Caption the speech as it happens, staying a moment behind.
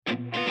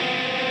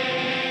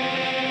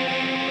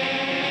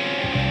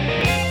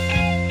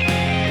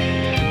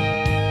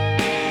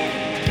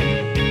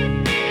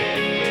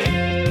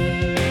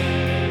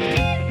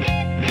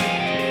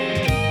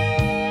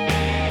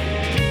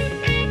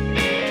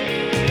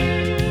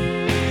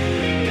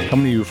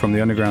Coming to you from the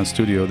Underground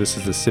Studio, this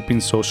is the Sipping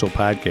Social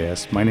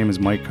Podcast. My name is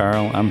Mike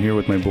Carl. I'm here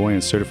with my boy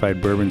and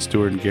certified bourbon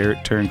steward,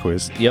 Garrett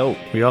Turnquist. Yo.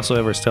 We also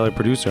have our stellar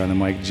producer on the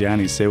mic,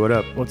 Johnny. Say what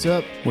up. What's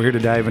up? We're here to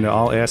dive into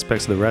all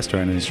aspects of the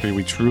restaurant industry.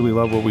 We truly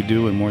love what we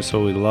do, and more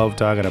so, we love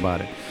talking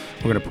about it.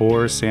 We're going to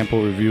pour,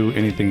 sample, review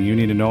anything you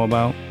need to know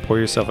about. Pour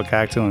yourself a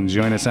cocktail and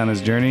join us on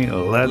this journey.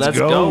 Let's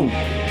go.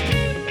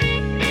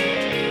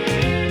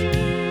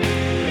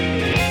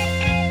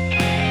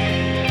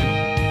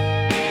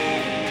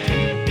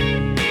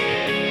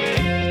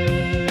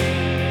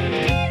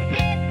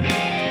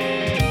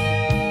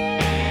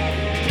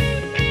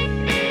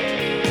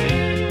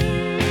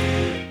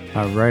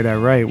 All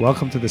right.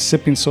 Welcome to the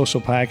Sipping Social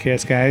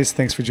Podcast, guys.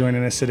 Thanks for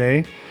joining us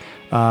today.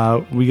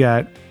 We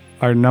got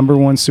our number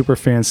one super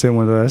fan sitting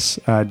with us,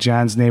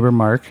 John's neighbor,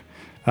 Mark.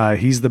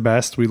 He's the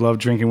best. We love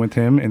drinking with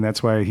him, and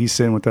that's why he's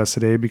sitting with us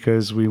today,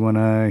 because we want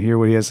to hear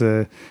what he has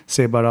to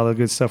say about all the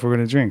good stuff we're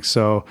going to drink.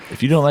 So,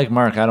 if you don't like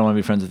Mark, I don't want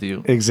to be friends with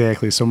you.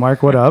 Exactly. So,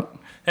 Mark, what up?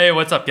 Hey,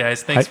 what's up,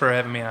 guys? Thanks for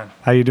having me on.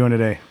 How you doing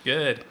today?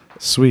 Good.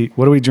 Sweet.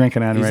 What are we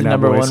drinking on He's right the now,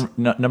 boys?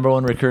 number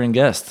one recurring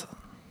guest.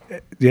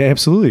 Yeah,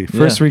 absolutely.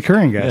 First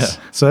recurring guest.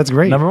 Yeah. So that's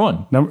great. Number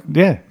one.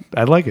 Yeah,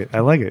 I like it.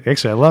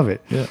 Actually, I love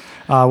it. Yeah.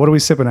 What are we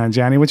sipping on,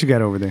 Johnny? What you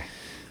got over there?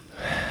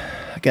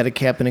 I got a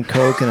Captain and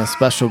Coke and a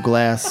special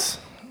glass,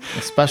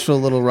 a special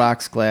little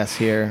rocks glass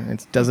here.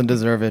 It doesn't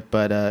deserve it,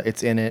 but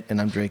it's in it, and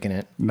I'm drinking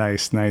it.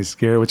 Nice.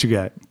 Garrett, what you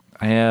got?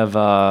 I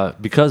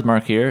have, because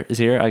Mark is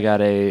here, I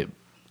got a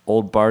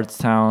Old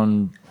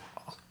Bardstown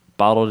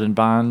bottled in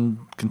bond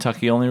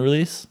Kentucky only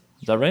release.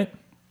 Is that right?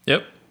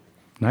 Yep.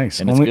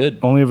 Nice. And it's good.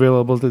 Only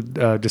available at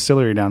the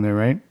distillery down there,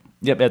 right?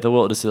 Yep, at the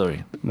Willet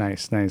Distillery.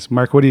 Nice.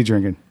 Mark, what are you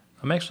drinking?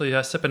 I'm actually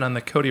sipping on the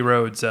Cody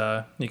Rhodes.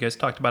 You guys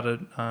talked about it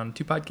on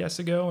 2 podcasts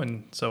ago,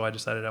 and so I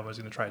decided I was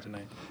going to try it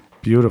tonight.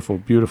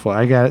 Beautiful.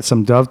 I got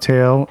some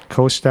Dovetail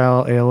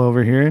Coast-style ale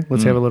over here.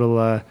 Let's have a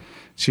little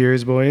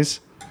cheers, boys,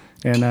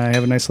 and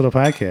have a nice little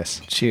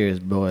podcast. Cheers,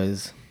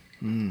 boys.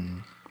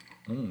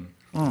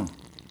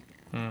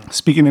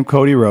 Speaking of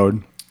Cody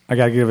Road, I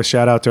got to give a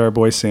shout-out to our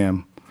boy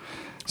Sam.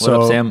 What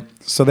up, Sam?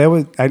 So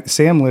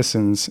Sam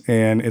listens,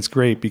 and it's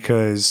great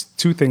because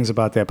 2 things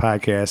about that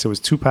podcast. It was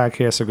 2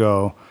 podcasts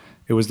ago.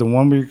 It was the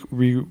one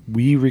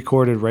we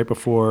recorded right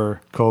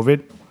before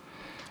COVID.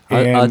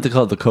 I like to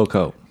call it the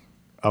Cocoa.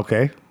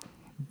 Okay.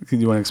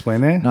 You want to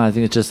explain that? No, I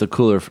think it's just a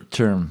cooler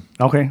term.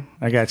 Okay,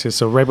 I got you.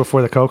 So right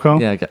before the Cocoa?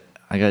 Yeah,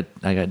 I got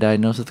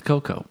diagnosed with the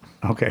Cocoa.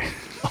 Okay.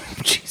 Oh,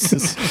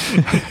 Jesus.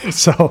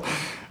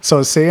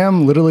 So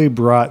Sam literally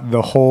brought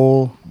the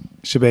whole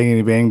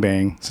shebangity bang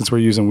bang, since we're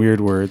using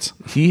weird words,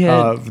 He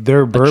had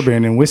their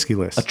bourbon and whiskey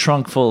list. a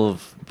trunk full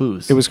of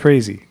booze. It was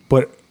crazy.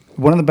 But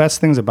one of the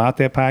best things about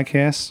that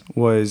podcast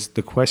was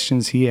the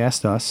questions he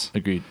asked us.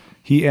 Agreed.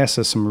 He asked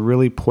us some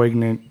really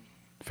poignant,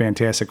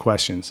 fantastic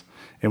questions,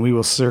 and we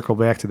will circle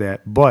back to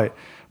that. But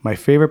my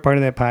favorite part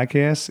of that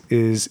podcast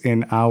is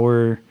in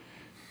our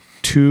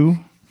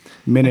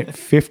 2-minute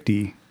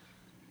 50,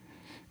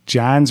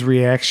 John's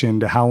reaction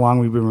to how long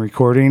we've been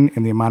recording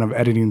and the amount of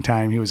editing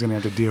time he was going to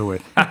have to deal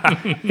with.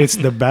 It's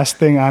the best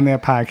thing on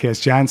that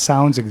podcast. John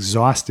sounds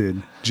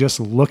exhausted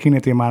just looking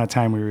at the amount of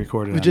time we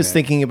recorded. We're just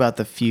thinking about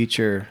the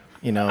future,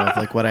 of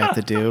like what I have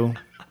to do,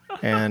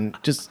 and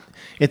just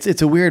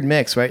it's a weird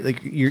mix, right?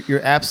 Like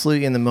you're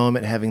absolutely in the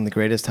moment, having the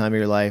greatest time of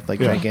your life, like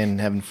drinking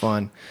and having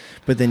fun,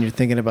 but then you're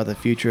thinking about the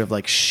future of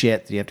like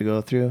shit that you have to go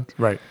through,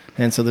 right?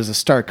 And so there's a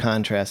stark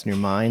contrast in your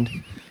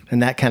mind.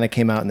 And that kind of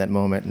came out in that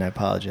moment, and I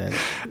apologize.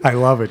 I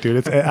love it,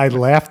 dude. I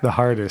laughed the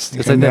hardest.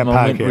 It's like that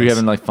moment podcast. where you're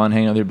having like fun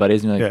hanging out with your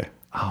buddies, and you're like,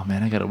 Yeah. "Oh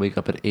man, I got to wake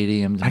up at 8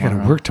 a.m. tomorrow. I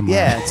got to work tomorrow.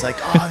 Yeah, it's like,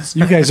 oh,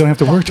 You guys don't have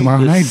to work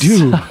tomorrow, and I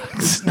do.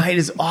 this night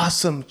is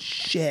awesome.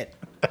 Shit.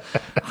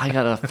 I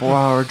got a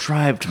 4-hour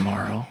drive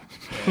tomorrow."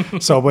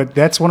 But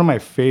that's one of my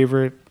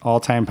favorite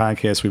all-time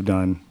podcasts we've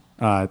done.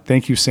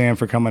 Thank you, Sam,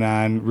 for coming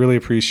on. Really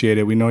appreciate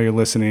it. We know you're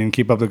listening.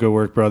 Keep up the good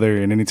work,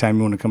 brother. And anytime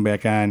you want to come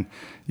back on,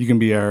 you can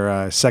be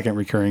our second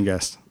recurring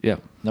guest. Yeah,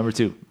 number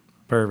 2.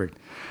 Perfect.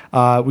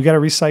 We got to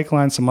recycle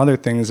on some other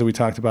things that we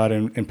talked about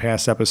in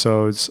past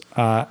episodes.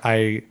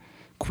 I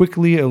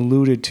quickly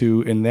alluded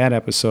to in that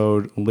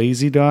episode,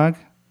 Lazy Dog.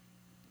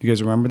 You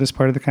guys remember this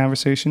part of the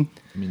conversation?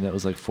 I mean, that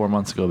was like 4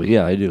 months ago, but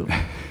yeah, I do.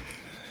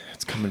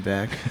 It's coming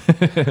back.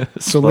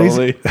 So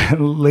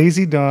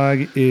Lazy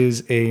Dog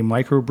is a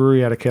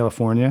microbrewery out of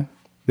California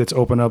that's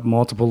opened up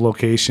multiple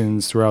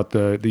locations throughout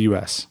the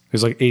U.S.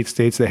 There's like 8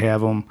 states that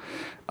have them.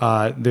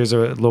 There's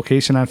a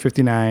location on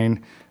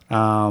 59.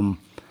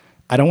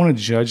 I don't want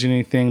to judge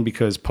anything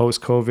because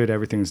post-COVID,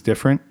 everything's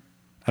different.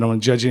 I don't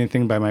want to judge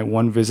anything by my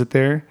one visit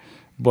there,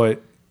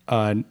 but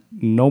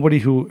anybody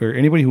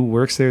who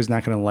works there is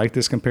not going to like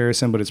this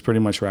comparison, but it's pretty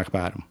much rock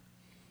bottom.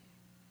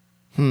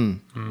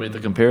 Wait, the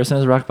comparison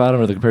is rock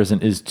bottom, or the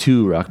comparison is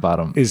to rock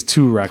bottom? Is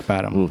to rock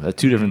bottom. Ooh,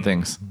 that's 2 different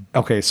things.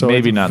 Okay, so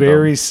Maybe it's not,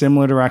 very though.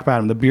 similar to rock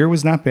bottom. The beer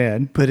was not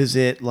bad, But is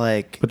it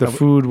like... but the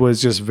food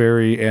was just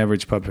very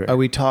average pub fare. Are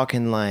we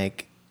talking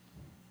like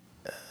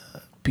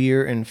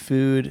beer and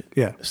food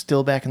Yeah.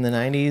 still back in the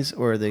 90s,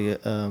 or the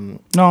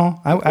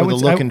No, I or would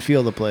the look and feel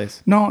of the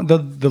place? no.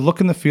 The look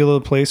and the feel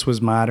of the place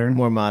was modern,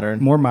 More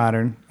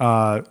modern.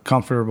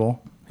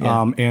 comfortable.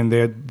 Yeah. And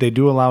they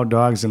do allow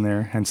dogs in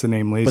there, hence the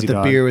name Lazy But the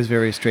Dog. beer was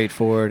very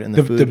straightforward, and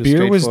the food the was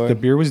beer was straightforward. the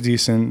beer was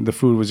decent. The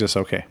food was just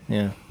okay.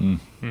 Yeah.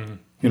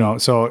 You know,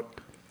 so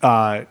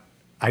I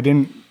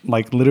didn't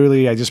like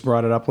literally. I just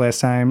brought it up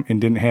last time and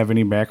didn't have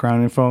any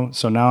background info.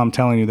 So now I'm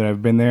telling you that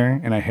I've been there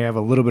and I have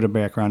a little bit of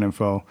background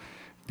info.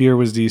 Beer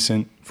was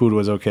decent. Food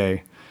was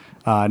okay.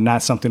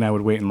 Not something I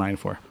would wait in line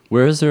for.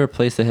 Where is there a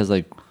place that has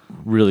like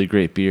really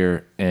great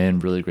beer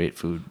and really great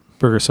food?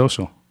 Burger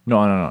Social.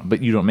 No.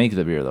 But you don't make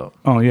the beer though.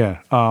 Oh yeah.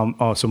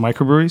 So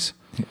microbreweries.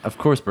 Of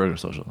course, Burger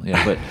Social.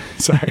 Yeah, but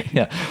Sorry.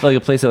 yeah, like a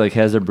place that like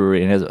has their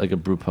brewery and has like a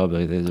brew pub.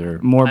 Like they're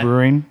More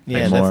brewing.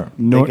 Yeah. more. That's,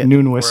 No, they get-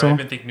 Noon Or I Whistle.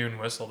 even think Noon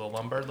Whistle, the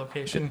Lombard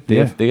location. they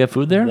Yeah. have, they got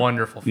food there.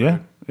 Wonderful food. Yeah.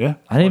 Yeah.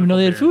 I didn't even know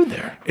they had Wonderful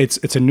food there.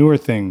 It's a newer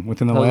thing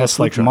within the How's that last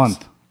food like trucks?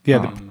 month.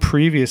 Yeah,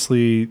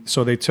 previously,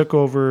 so they took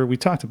over. We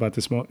talked about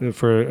this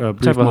for a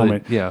brief about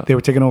moment. yeah. They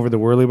were taking over the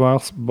Whirly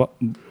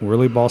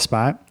Ball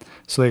spot.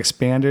 So they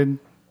expanded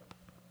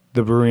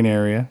the brewing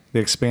area. They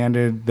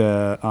expanded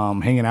the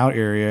hanging out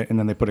area, and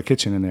then they put a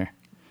kitchen in there.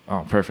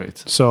 Oh,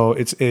 perfect. So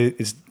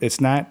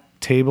it's not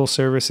table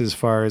service as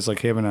far as like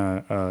having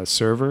a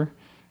server.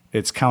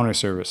 It's counter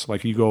service.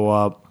 Like you go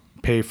up,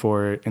 pay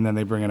for it, and then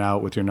they bring it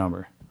out with your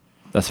number.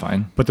 That's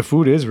fine. But the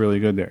food is really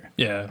good there.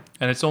 Yeah,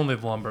 and it's only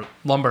the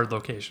Lombard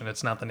location.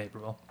 It's not the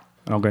Naperville.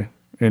 Okay.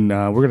 And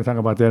we're going to talk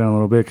about that in a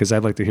little bit because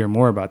I'd like to hear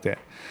more about that.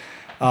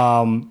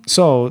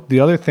 So the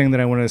other thing that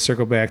I wanted to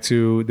circle back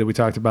to that we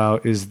talked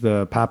about is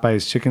the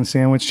Popeye's chicken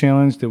sandwich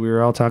challenge that we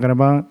were all talking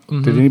about.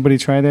 Did anybody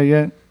try that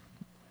yet?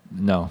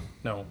 No,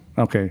 No.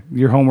 Okay.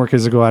 Your homework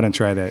is to go out and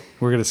try that.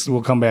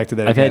 We'll come back to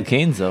that I've again. had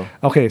Canes though.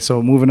 Okay,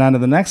 so moving on to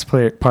the next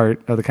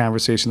part of the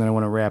conversation that I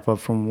want to wrap up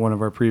from one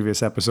of our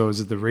previous episodes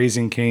is the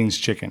Raising Cane's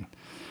chicken.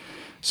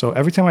 So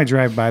every time I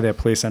drive by that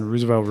place on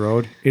Roosevelt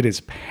Road, it is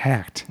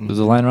packed. There's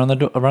a line around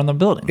the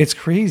building. It's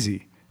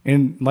crazy.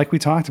 And like we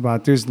talked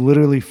about, there's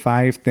literally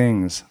 5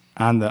 things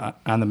on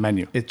the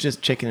menu. It's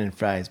just chicken and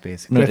fries,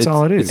 basically. That's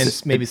all it is. And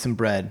it's maybe some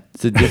bread.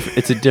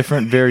 It's a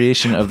different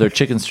variation of their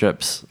chicken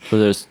strips.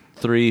 Where there's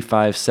 3,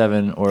 5,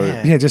 7, or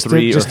Yeah, just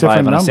 3 just or 5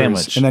 different on a numbers.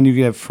 sandwich. And then you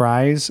get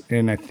fries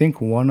and I think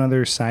one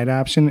other side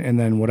option and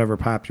then whatever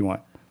pop you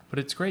want. But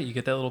it's great. You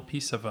get that little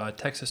piece of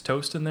Texas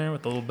toast in there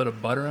with a little bit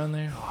of butter on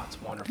there. Oh,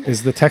 it's wonderful.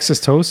 Is the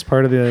Texas toast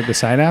part of the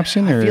side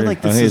option? Or I feel like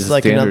I think it's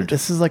standard.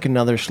 this is like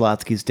another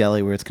Schlotsky's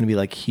Deli where it's going to be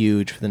like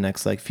huge for the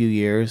next like few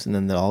years, and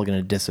then they're all going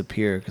to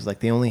disappear because like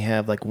they only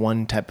have like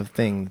one type of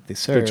thing that they that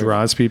serve.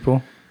 draws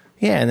people?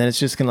 Yeah, and then it's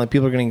just going to like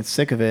people are going to get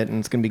sick of it, and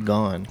it's going to be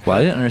gone. What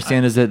I didn't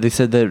understand is that they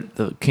said that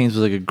the Canes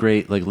was like a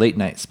great like late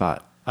night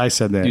spot. I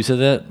said that. You said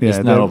that? Yeah, It's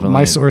not open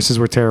my late. sources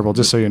were terrible,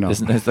 just so you know. I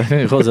think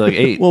it closed at like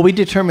 8. Well, we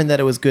determined that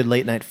it was good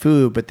late night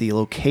food, but the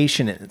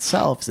location in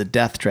itself is a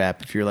death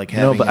trap if you're like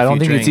having but a I don't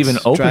few think it's drinks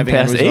even open driving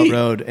past on Roosevelt 8.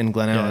 Road in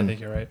Glen Yeah, I Ellen. think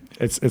you're right.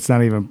 It's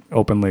not even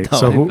open late. Oh,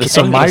 So the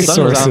so my The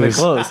sun was on, they sources.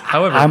 closed.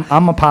 However,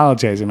 I'm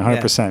apologizing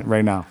 100%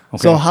 right now.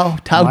 Okay. So how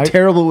My-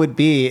 terrible it would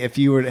be if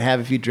you were to have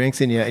a few drinks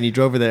in you and you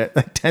drove over there at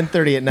like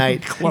 10:30 at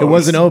night, it Close.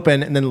 wasn't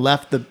open, and then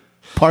left the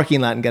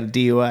parking lot and got a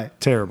DUI.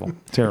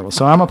 Terrible.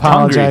 So I'm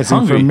apologizing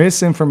Hungry. for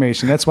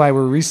misinformation. That's why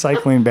we're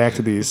recycling back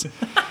to these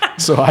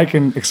so I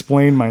can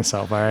explain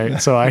myself. All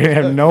right. So I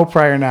have no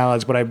prior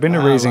knowledge, but I've been to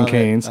Raising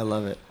Cane's. I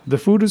love it. The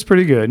food was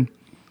pretty good.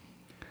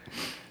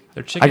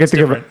 their I chicken's get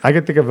different. I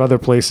could think of other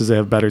places that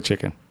have better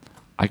chicken.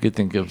 I could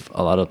think of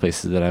a lot of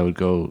places that I would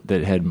go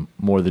that had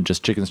more than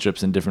just chicken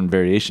strips and different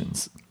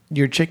variations.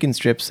 Your chicken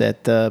strips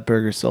at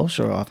Burger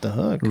Social are off the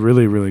hook.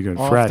 Really, really good.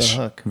 Off fresh.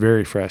 the hook.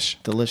 Very fresh.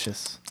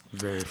 Delicious.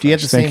 Very fresh. Do you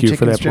have the Thank same you chicken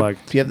for that strip? plug.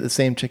 Do you have the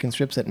same chicken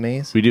strips at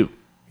Maze? We do.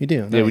 You do.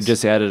 Yeah, we Nice.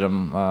 just added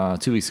them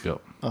 2 weeks ago.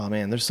 Oh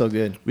man, they're so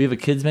good. We have a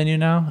kids menu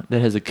now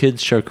that has a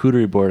kids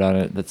charcuterie board on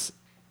it. That's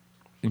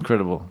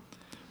incredible.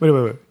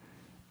 Wait.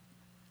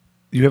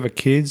 You have a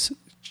kids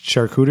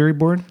charcuterie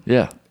board?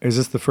 Yeah, Is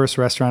this the first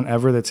restaurant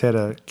ever that's had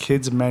a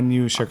kids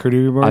menu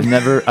charcuterie board? I've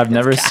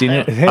never seen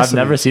it. It has I've to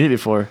never be. seen it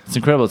before. It's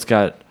incredible. It's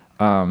got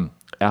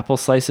apple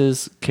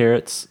slices,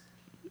 carrots,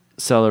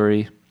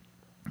 celery,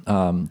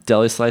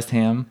 deli sliced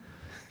ham,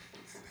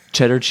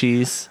 cheddar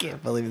cheese,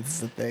 Can't believe this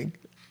is a thing.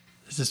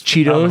 This is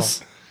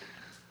Cheetos,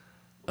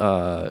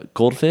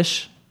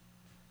 goldfish,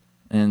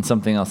 and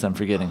something else I'm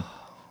forgetting.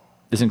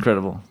 It's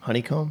incredible.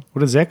 Honeycomb.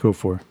 What does that go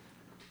for?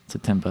 It's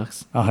like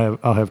 $10.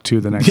 I'll have 2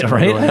 the next Yeah, time. I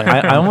right. go in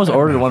there. I almost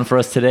ordered one for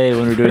us today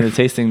when we were doing the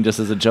tasting, just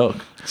as a joke.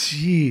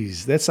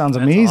 Jeez, that sounds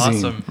That's amazing.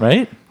 awesome.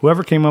 Right?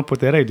 Whoever came up with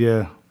that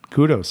idea,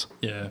 kudos.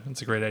 Yeah,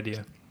 it's a great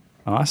idea.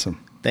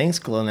 Awesome. Thanks,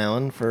 Glen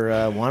Ellen, for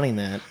wanting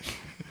that.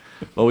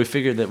 Well, we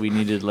figured that we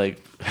needed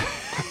like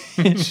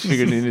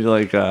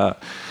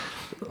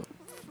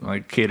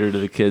cater to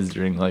the kids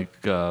during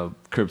like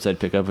curbside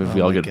pickup if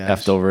we Oh all my get gosh.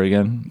 effed over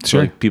again. So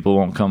Sure. like, people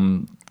won't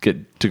come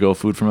get to-go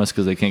food from us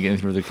because they can't get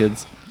anything for their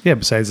kids. Yeah,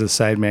 besides the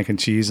side mac and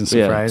cheese and some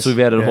fries. So we've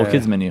added a whole Yeah.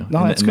 kids menu.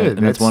 No, that's good.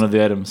 And that's one of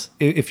the items.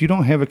 If you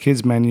don't have a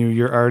kids menu,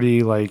 you're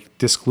already like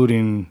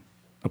discluding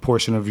a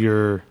portion of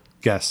your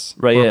guests,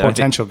 Right, or yeah.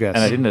 potential guests.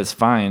 And I think that's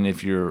fine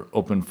if you're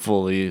open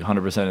fully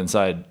 100%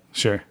 inside,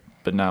 Sure.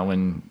 but not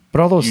when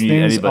But all those you need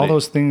things, anybody. all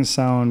those things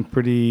sound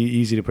pretty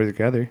easy to put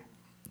together.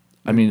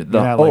 I mean,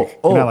 You're not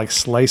like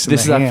slicing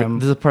this the is ham.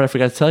 this is the part I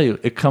forgot to tell you.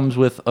 It comes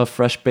with a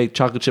fresh baked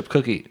chocolate chip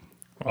cookie.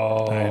 Oh,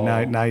 All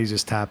right, now you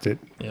just topped it.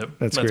 yep.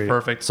 That's That's great.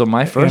 perfect. So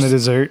my And a first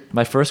dessert.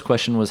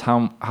 question was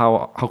how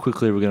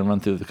quickly are we going to run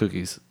through the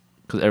cookies?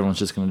 Because everyone's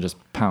just going to just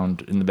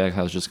pound in the back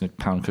house, just going to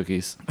pound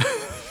cookies.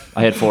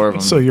 I had 4 of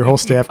them. So your whole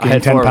staff I gained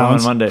had 10 4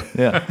 pounds. of them on Monday.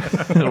 Yeah,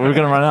 we're going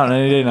to run out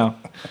any day now.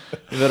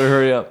 You better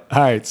hurry up.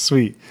 All right,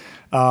 sweet.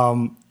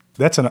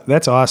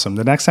 That's awesome.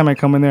 The next time I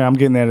come in there, I'm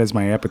getting that as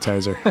my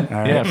appetizer. All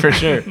right? Yeah, for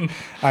sure. All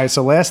right,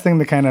 so last thing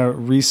to kind of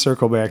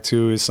recircle back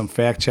to is some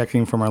fact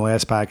checking from our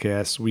last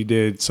podcast. We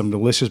did some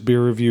delicious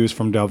beer reviews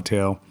from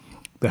Dovetail,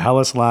 the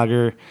Helles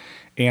Lager,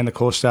 and the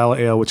Kolsch Style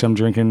Ale, which I'm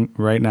drinking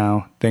right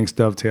now. Thanks,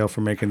 Dovetail,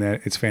 for making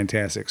that. It's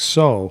fantastic.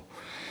 So,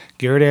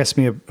 Garrett asked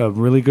me a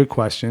really good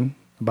question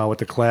about what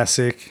the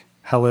classic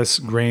Helles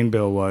grain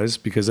bill was,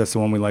 because that's the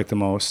one we like the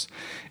most.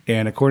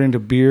 And according to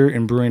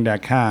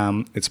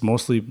beerandbrewing.com, it's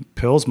mostly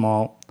Pils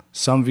malt,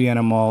 some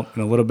Vienna malt,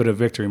 and a little bit of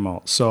Victory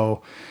malt.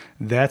 So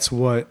that's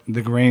what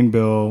the grain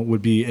bill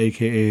would be,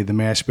 aka the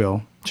mash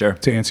bill. Sure.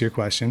 To answer your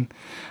question.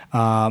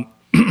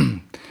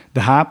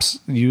 The hops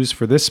used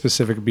for this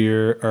specific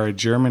beer are a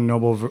German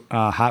noble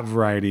hop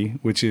variety,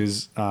 which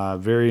is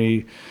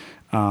very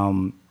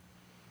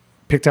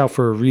picked out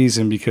for a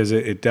reason, because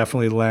it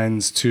definitely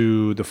lends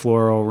to the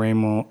floral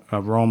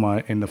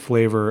aroma and the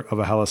flavor of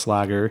a Helles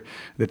Lager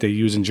that they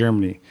use in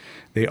Germany.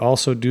 They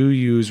also do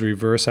use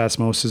reverse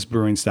osmosis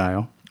brewing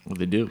style, What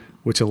they do?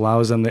 which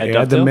allows them to At add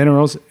Dovetail? the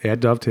minerals. Add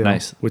Dovetail.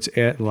 Nice. Which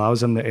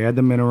allows them to add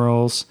the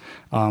minerals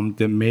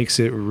that makes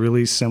it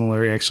really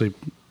similar, actually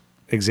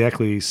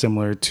exactly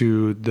similar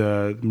to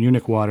the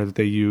Munich water that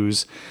they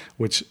use,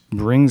 which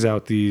brings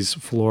out these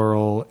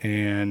floral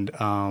and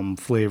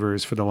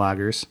flavors for the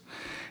lagers.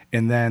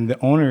 And then the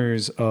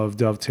owners of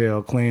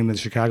Dovetail claim that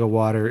Chicago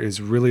water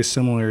is really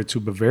similar to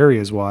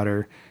Bavaria's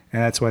water,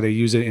 and that's why they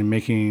use it in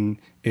making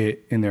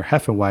it in their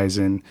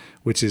Hefeweizen,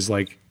 which is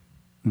like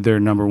their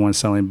number one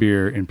selling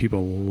beer, and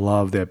people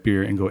love that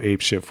beer and go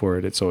apeshit for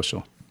it at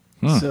social.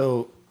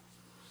 So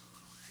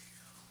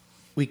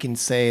we can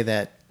say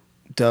that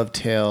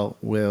Dovetail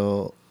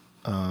will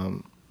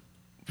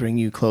bring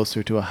you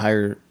closer to a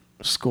higher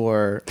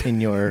score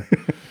in your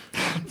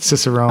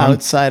Cicerone,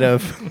 outside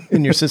of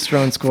in your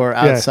Cicerone score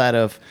outside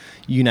of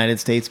United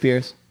States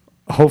beers.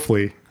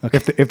 hopefully,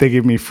 if they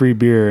give me free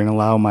beer and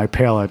allow my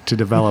palate to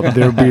develop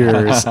their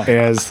beers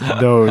as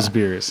those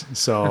beers.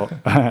 So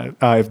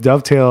if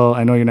Dovetail,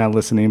 I know you're not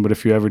listening, but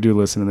if you ever do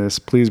listen to this,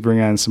 please bring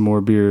on some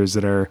more beers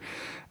that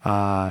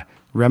are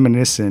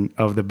reminiscent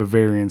of the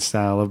Bavarian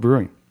style of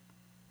brewing.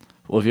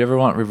 Well, if you ever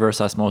want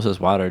reverse osmosis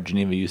water,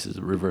 Geneva uses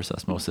reverse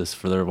osmosis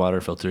for their water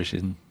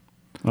filtration.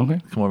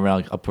 Okay. Come over,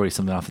 I'll pour you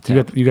something off the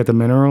tap. You got the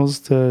minerals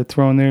to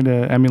throw in there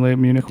to emulate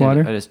Munich Yeah,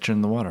 water? I just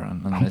turned the water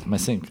on my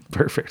sink.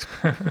 Perfect.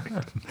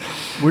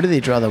 Where do they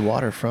draw the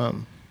water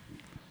from?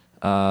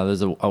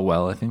 There's a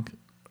well, I think,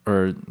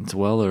 or it's a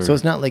well, or So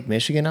it's not Lake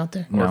Michigan out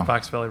there? Or No.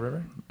 Fox Valley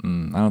River. I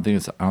don't think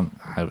it's. I'm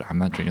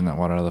not drinking that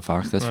water out of the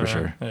Fox. That's for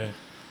sure.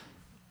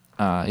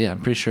 Yeah. Yeah, I'm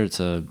pretty sure it's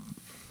a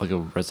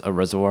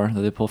reservoir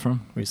that they pull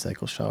from.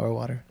 Recycle shower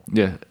water.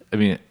 Yeah, I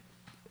mean,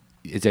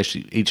 it's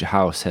actually each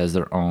house has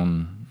their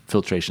own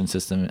filtration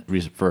system,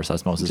 reverse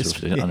osmosis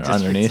Just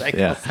underneath. recycles.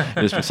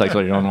 Yeah, just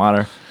recycle your own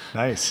water.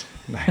 Nice.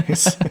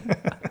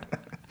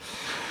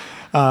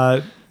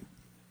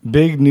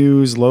 Big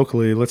news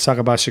locally. Let's talk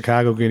about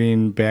Chicago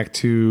getting back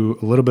to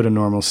a little bit of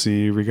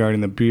normalcy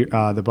regarding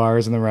the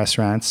bars and the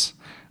restaurants.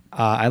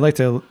 I like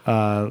to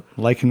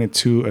liken it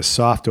to a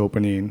soft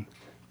opening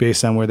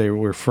based on where they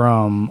were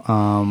from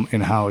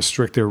and how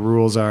strict their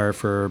rules are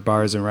for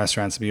bars and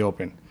restaurants to be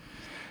open.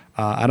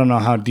 I don't know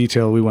how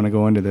detailed we want to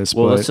go into this.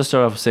 Well, but let's just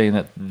start off saying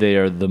that they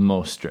are the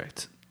most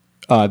strict.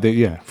 for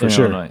in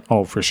sure. Illinois.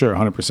 Oh, for sure,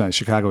 100%.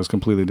 Chicago is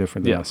completely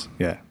different than Yeah. us.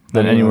 Yeah,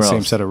 Than Not anywhere the same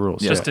else. set of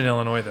rules. Yeah. Just in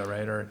Illinois, though,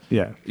 right? Or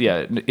Yeah.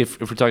 Yeah, if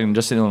we're talking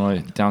just in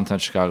Illinois, downtown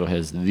Chicago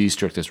has the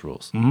strictest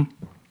rules.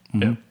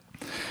 yeah.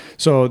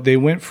 So they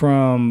went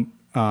from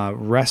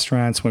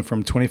restaurants went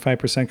from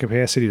 25%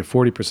 capacity to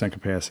 40%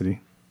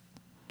 capacity.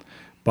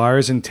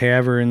 Bars and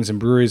taverns and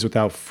breweries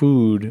without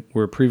food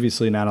were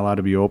previously not allowed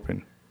to be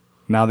open.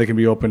 Now they can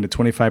be open to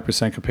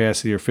 25%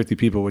 capacity or 50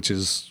 people,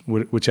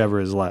 whichever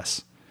is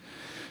less.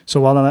 So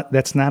while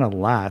that's not a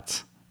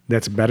lot,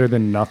 that's better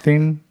than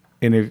nothing.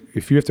 And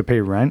if you have to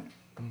pay rent,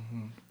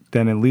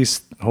 then at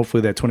least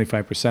hopefully that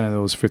 25% of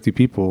those 50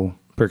 people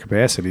per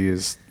capacity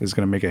is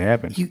going to make it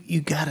happen. You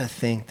gotta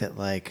think that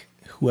like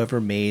whoever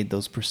made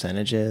those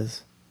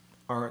percentages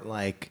aren't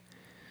like,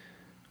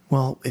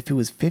 well, if it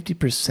was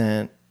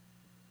 50%,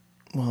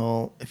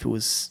 well, if it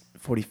was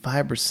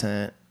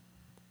 45%,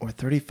 or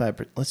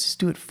 35%. Let's just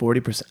do it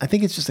 40%. I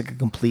think it's just like a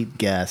complete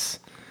guess.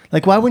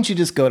 Like, why wouldn't you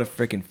just go to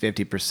freaking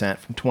 50%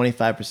 from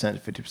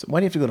 25% to 50%? Why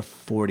do you have to go to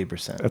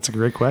 40%? That's a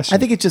great question. I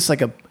think it's just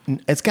like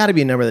it's got to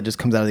be a number that just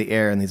comes out of the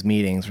air in these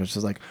meetings, where it's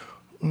just like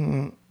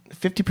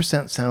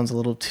 50% sounds a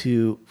little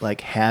too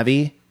like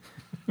heavy.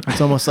 It's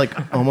almost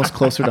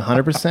closer to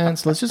 100%.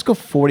 So let's just go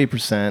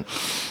 40%.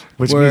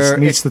 Which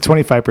meets the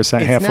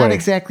 25% halfway. It's not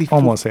exactly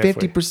almost halfway.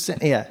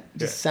 50%. Yeah, it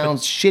just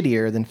sounds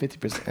shittier than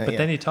 50%. But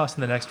then you toss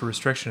in the next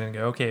restriction and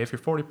go, okay, if your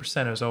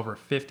 40% is over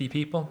 50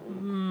 people,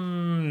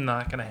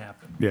 not going to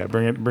happen. Yeah,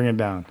 bring it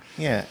down.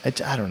 Yeah,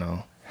 I don't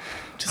know.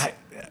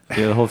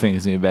 The whole thing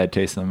gives me a bad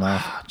taste in the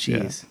mouth.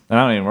 Jeez. And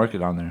I don't even work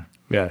it on there.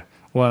 Yeah.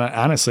 Well,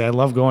 honestly, I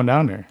love going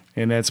down there,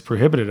 and that's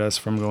prohibited us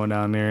from going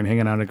down there and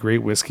hanging out at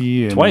great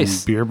whiskey and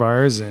Twice. beer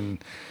bars.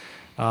 And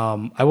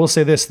I will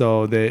say this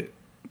though, that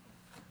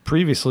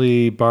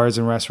previously bars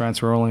and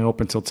restaurants were only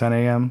open till 10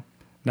 a.m.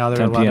 Now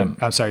they're 10 p.m.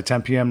 I'm sorry,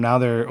 10 p.m. Now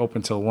they're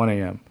open till 1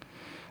 a.m.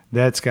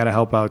 That's got to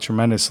help out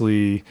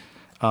tremendously.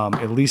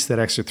 At least that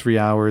extra 3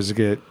 hours to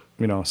get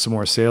some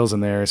more sales in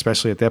there.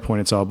 Especially at that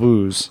point, it's all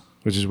booze,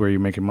 which is where you're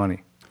making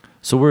money.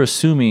 So we're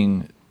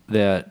assuming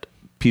that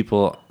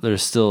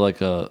there's still like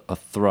a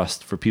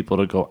thrust for people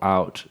to go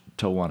out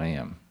till 1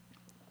 a.m.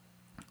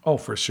 Oh,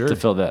 for sure. to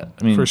fill that.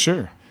 I mean, For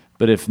sure.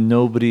 But if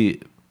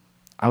nobody,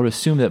 I would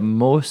assume that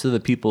most of the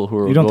people who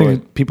are You don't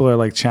going, think people are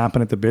like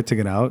chomping at the bit to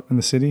get out in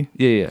the city?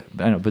 yeah,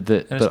 I know, but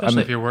And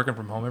especially if you're working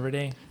from home every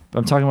day.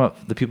 I'm talking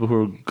about the people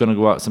who are going to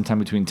go out sometime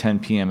between 10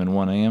 p.m. and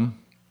 1 a.m.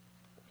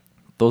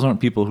 Those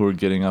aren't people who are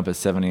getting up at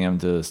 7 a.m.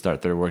 to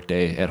start their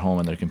workday at home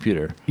on their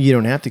computer. You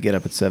don't have to get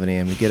up at 7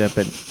 a.m. You get up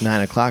at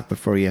 9 o'clock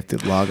before you have to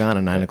log on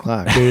at 9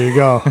 o'clock. There you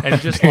go. And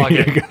just log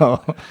There in. you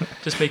go.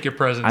 Just make your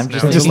presence I'm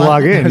known. Just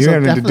log in. You So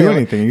don't have to do definitely,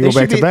 anything. You they go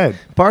back should to bed.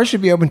 Bars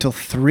should be open till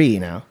 3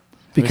 now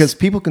because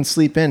people can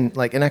sleep in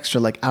like an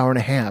extra like hour and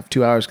a half,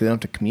 2 hours because they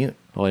don't have to commute.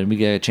 Oh, and we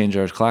got to change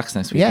our clocks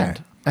next Yeah.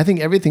 weekend. I think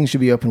everything should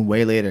be open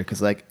way later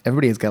because like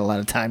everybody's got a lot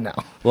of time now.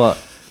 Well,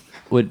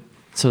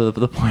 so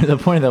the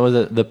point that was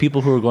that the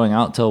people who are going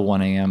out till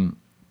 1 a.m.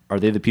 are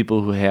they the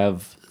people who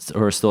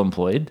are still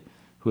employed,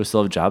 who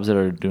still have jobs that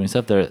are doing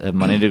stuff that have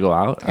money to go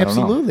out? I don't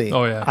know. Absolutely.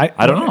 Oh, yeah.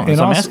 I don't know. That's And what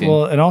I'm also,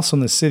 asking. and also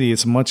in the city,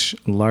 it's a much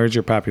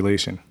larger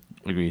population.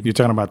 Agreed. You're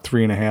talking about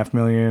 3.5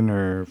 million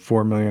or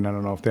 4 million. I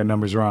don't know if that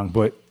number's wrong,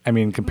 but I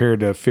mean,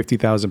 compared to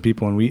 50,000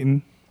 people in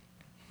Wheaton,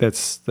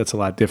 that's a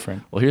lot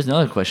different. Well, here's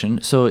another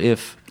question. So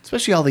if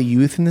Especially all the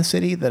youth in the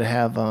city that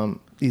have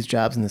these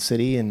jobs in the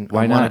city and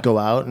Why want not? to go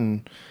out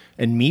and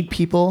meet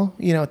people,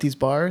 at these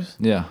bars.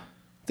 yeah,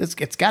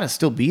 It's got to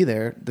still be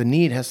there. The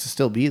need has to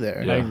still be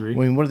there. Yeah. I agree. I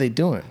mean, what are they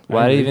doing?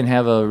 why do you even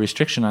have a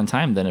restriction on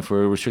time then? If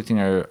we're restricting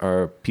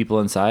our people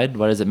inside,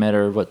 why does it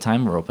matter what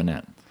time we're open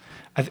at?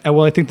 I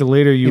think the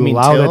later you mean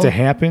allow that till? to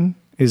happen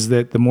is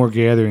that the more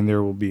gathering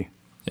there will be.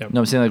 No,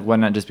 I'm saying like why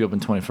not just be open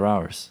 24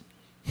 hours?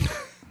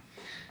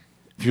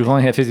 If you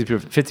only have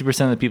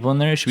 50% of the people in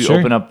there, it should be Sure.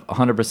 open up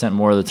 100%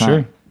 more of the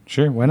time.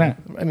 Sure. Why not?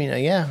 I mean,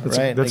 yeah, That's,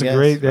 right. that's I a guess,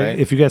 great. right?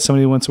 If you got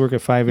somebody who wants to work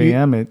at 5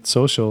 a.m. at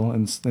social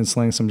and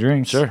sling some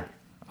drinks, Sure.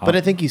 But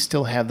I think you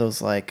still have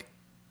those like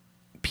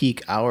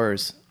peak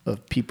hours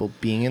of people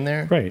being in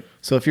there. Right.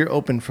 So if you're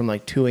open from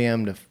like 2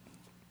 a.m. to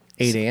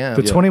 8 a.m.,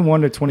 The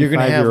 21 to you're going to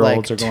 25 have year like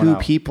olds are going 2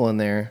 out. people in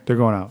there They're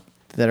going out.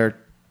 that are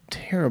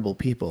terrible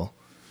people.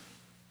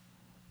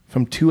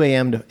 From 2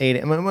 a.m. to 8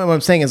 a.m. What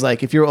I'm saying is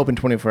like if you're open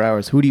 24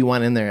 hours, who do you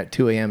want in there at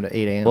 2 a.m. to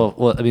 8 a.m.?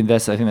 Well, I mean, I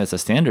think that's a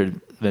standard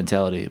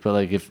mentality. But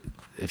like, if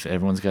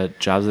everyone's got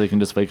jobs that they can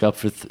just wake up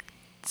for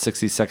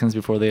 60 seconds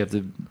before they have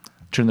to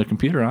turn their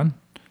computer on,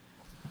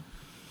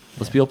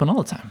 let's be open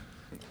all the time.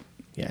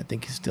 yeah, I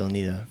think you still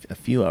need a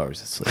few hours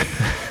of sleep.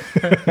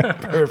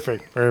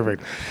 Perfect. All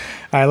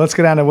right, let's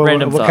get on to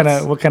Random what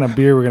thoughts. kind of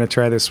beer we're going to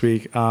try this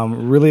week.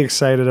 Really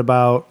excited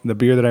about the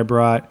beer that I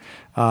brought.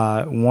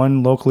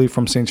 One locally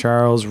from St.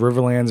 Charles,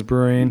 Riverlands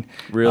Brewing.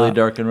 Really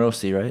dark and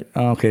roasty, right?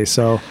 Okay,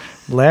 so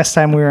last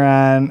time we were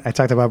on, I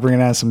talked about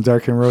bringing on some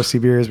dark and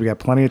roasty beers. We got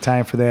plenty of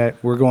time for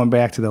that. We're going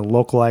back to the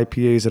local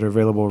IPAs that are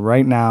available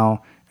right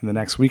now in the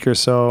next week or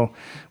so.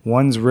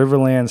 One's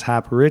Riverlands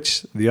Hop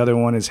Rich. The other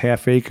one is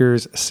Half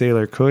Acres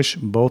Sailor Kush.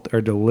 Both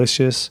are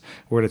delicious.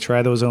 We're going to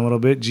try those in a little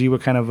bit. G,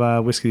 what kind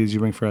of whiskey did you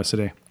bring for us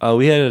today?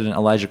 We had an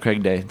Elijah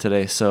Craig day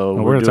today, so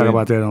We're going to talk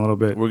about that in a little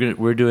bit.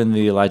 We're doing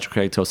the Elijah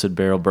Craig Toasted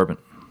Barrel Bourbon.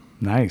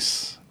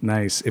 Nice.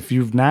 If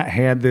you've not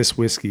had this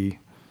whiskey,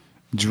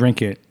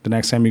 drink it the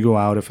next time you go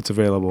out if it's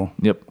available.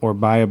 Yep. Or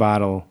buy a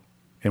bottle,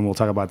 and we'll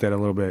talk about that in a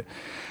little bit.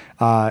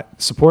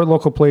 Support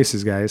local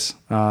places, guys.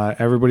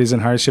 Everybody's in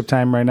hardship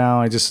time right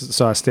now. I just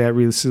saw a stat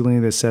recently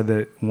that said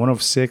that 1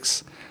 of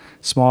 6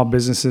 small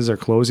businesses are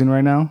closing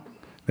right now.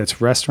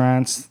 That's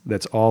restaurants.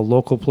 That's all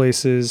local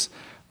places.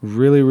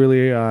 Really,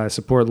 really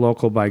support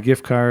local. Buy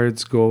gift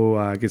cards.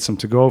 Go get some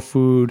to-go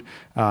food,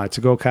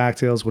 to-go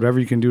cocktails, whatever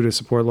you can do to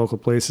support local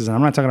places. And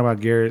I'm not talking about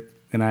Garrett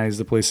and I as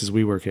the places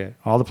we work at.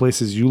 All the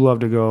places you love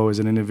to go as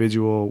an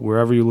individual,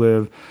 wherever you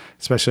live,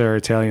 especially our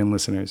Italian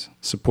listeners.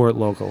 Support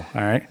local,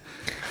 all right?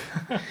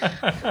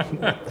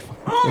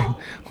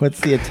 What's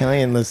the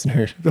Italian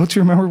listener? Don't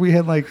you remember we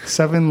had like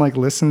 7 like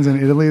listens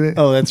in Italy?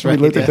 Oh, that's right.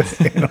 We looked at yes.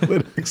 the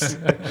analytics.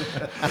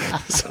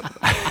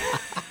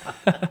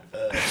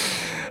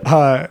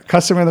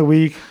 Customer of the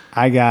week,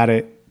 I got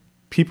it.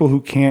 People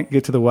who can't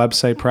get to the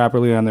website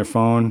properly on their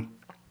phone,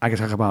 I can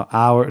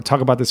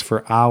talk about this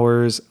for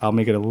hours. I'll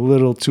make it a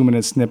little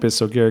 2-minute snippet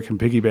so Garrett can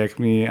piggyback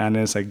me on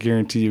this. I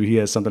guarantee you he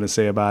has something to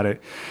say about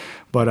it.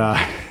 But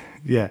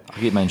yeah. I'll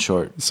keep mine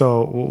short.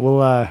 So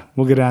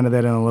we'll get onto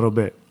that in a little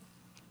bit.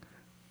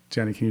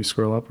 Johnny, can you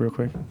scroll up real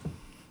quick?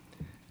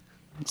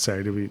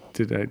 Sorry,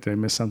 did I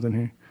miss something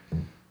here?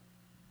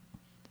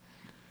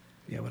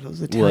 Yeah, what does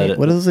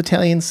those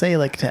Italians say?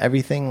 Like to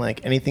everything,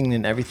 like anything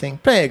and everything.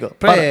 Prego,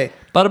 Bada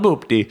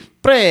boop-dee.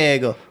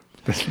 prego.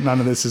 None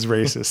of this is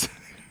racist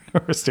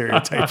or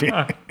stereotyping.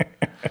 All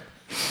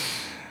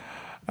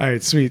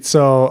right, sweet.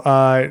 So,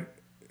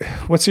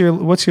 what's your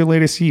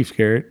latest Eve,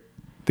 Garrett?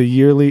 The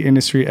yearly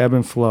industry ebb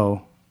and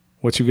flow.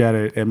 What you got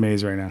at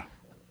Maze right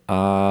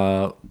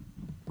now?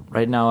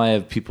 Right now, I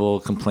have people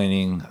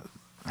complaining.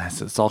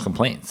 It's all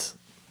complaints.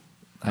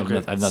 I have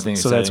nothing.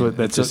 So exciting.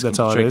 that's It's just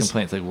all it straight is?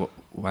 complaints like,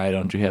 why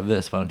don't you have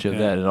this? Why don't you have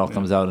that? It all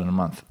comes out in a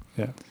month.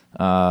 Yeah.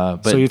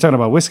 But So you're talking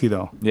about whiskey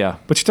though. yeah.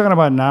 But you're talking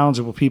about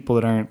knowledgeable people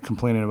that aren't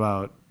complaining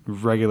about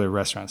regular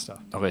restaurant stuff.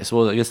 Okay,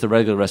 so I guess the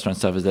regular restaurant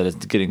stuff is that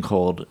it's getting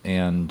cold,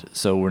 and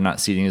so we're not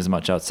seating as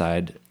much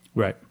outside,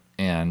 Right.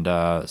 and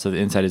so the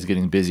inside is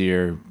getting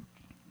busier,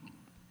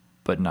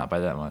 but not by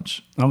that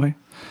much. Okay.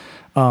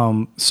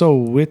 So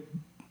with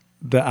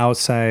the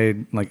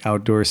outside, like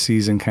outdoor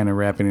season kind of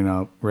wrapping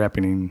up.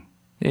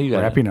 Yeah, you got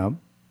it. Wrapping up.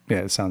 Yeah,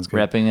 it sounds good.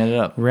 Wrapping it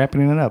up.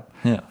 Wrapping it up.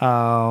 Yeah.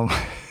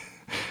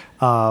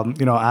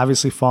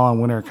 Obviously fall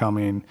and winter are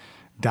coming.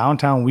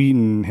 Downtown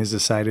Wheaton has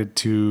decided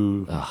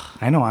to.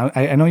 I know.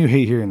 I know you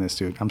hate hearing this,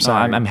 dude. I'm So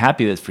sorry. I'm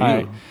happy that's for you. All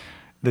right.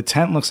 The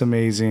tent looks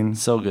amazing.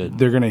 So good.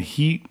 They're gonna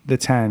heat the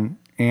tent,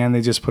 and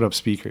they just put up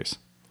speakers.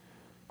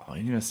 Oh,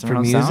 you need a For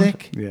surround sound?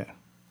 music? Yeah.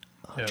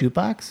 Yeah.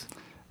 Jukebox?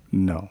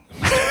 No.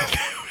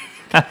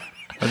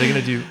 Are they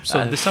going to do?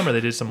 So this summer they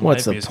did some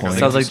What's live the music. point? Are they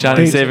Sounds gonna like do some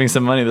Johnny's live saving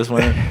some money this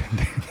winter.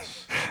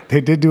 They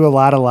did do a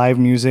lot of live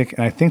music,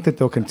 and I think that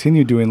they'll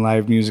continue doing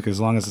live music as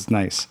long as it's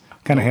nice.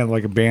 Kind of have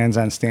like a bands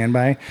on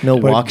standby. No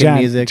But walk-in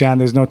music? John,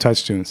 there's no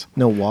touch tunes.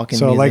 No walking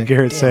So music? like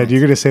Garrett Damn said, it. you're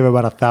going to save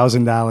about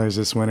 $1,000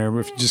 this winter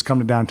if you just come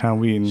to downtown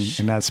Wheaton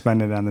and not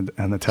spend it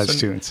on the touch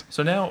tunes.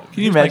 So now,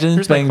 Can you here's my- imagine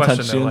here's my playing question,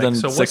 touch though, tunes like, on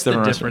so 6 what's the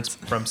different difference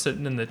restaurants? from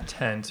sitting in the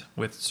tent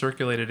with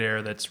circulated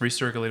air that's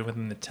recirculated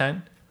within the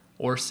tent,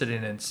 or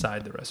sitting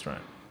inside the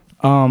restaurant?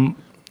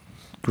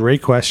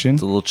 Great question.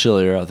 It's a little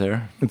chillier out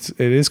there. It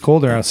is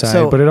colder outside,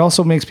 So- but it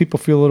also makes people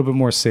feel a little bit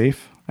more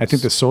safe. I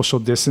think the social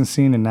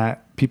distancing and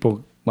not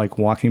people like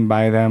walking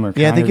by them or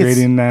Yeah, I think it's-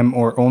 congregating them,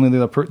 or only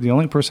the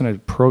only person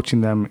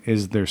approaching them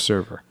is their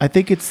server. I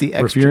think it's the Or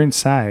if extra. you're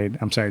inside,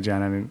 I'm sorry,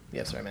 John. I didn't.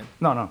 Yeah, sorry, man.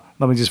 No.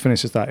 Let me just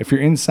finish this thought. If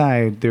you're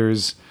inside,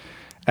 there's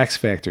X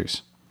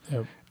factors.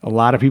 Yep. A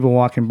lot of people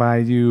walking by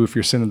you. If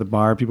you're sitting at the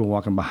bar, people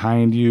walking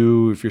behind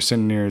you. If you're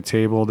sitting near a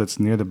table that's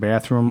near the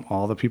bathroom,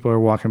 all the people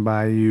are walking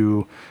by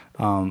you.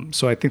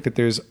 So I think that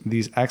there's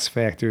these X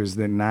factors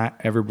that not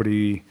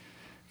everybody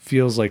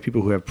feels like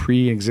people who have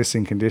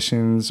pre-existing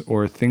conditions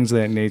or things of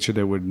that nature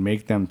that would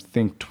make them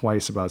think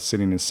twice about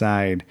sitting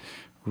inside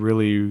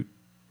really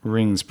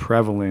rings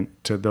prevalent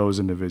to those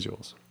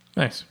individuals.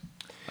 Nice.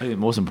 I think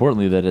most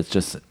importantly that it's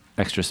just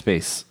extra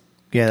space.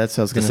 Yeah, that's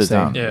what I was going To to sit say.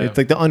 down. Yeah. It's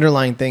like the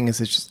underlying thing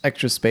is it's just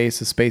extra space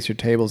to space your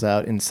tables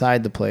out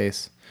inside the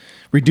place,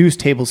 reduce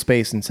table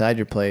space inside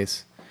your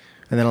place,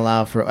 and then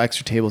allow for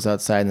extra tables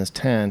outside in this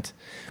tent.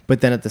 But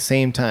then at the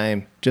same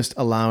time, just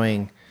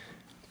allowing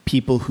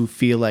people who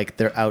feel like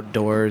they're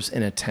outdoors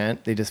in a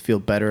tent, they just feel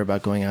better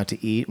about going out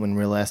to eat when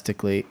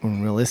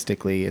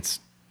realistically it's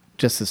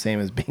just the same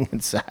as being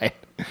inside.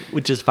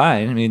 Which is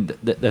fine. I mean,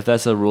 if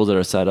that's the rules that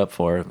are set up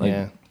for, like,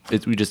 Yeah.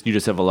 you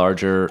just have a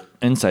larger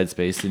inside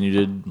space than you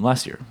did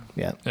last year.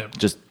 Yeah. Yeah.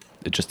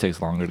 It just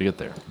takes longer to get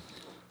there.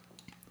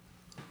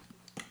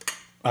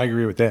 I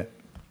agree with that.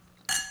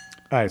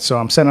 All right, so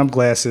I'm setting up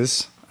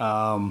glasses.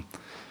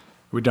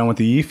 We're done with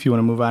the EEF. You want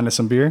to move on to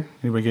some beer?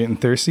 Anybody getting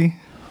thirsty?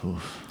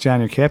 John,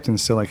 your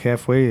captain's still like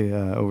halfway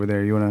over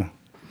there. You want to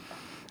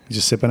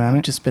just sipping on I've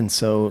it? just been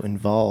so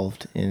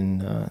involved in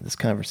this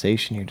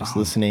conversation. You're just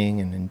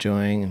listening and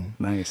enjoying, and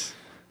Nice.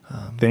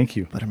 Thank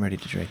you. but I'm ready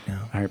to drink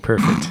now. All right,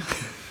 perfect.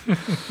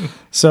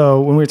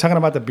 So when we were talking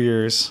about the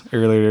beers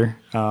earlier,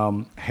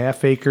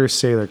 Half Acre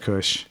Sailor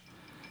Kush,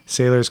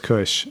 Sailor's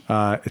Kush.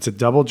 It's a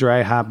double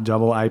dry hop,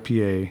 double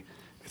IPA.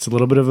 It's a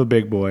little bit of a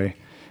big boy.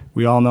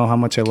 We all know how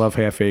much I love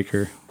Half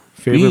Acre.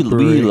 Favorite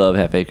brewery. We love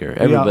Half Acre.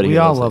 Everybody we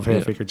here all loves love it.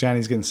 Half Acre.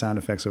 Johnny's getting sound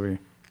effects over here.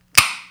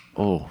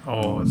 Oh,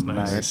 Oh, that's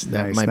nice.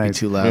 That might be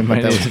too we loud, but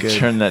might that need was to good.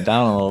 turn that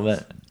down a little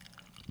bit.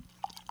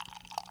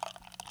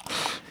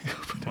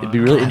 It'd be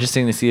really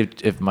interesting to see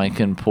if Mike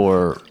can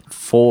pour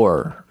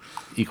 4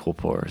 equal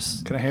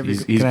pours. Can I have he's,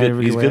 your- he's can I good. have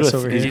your He's good glass with.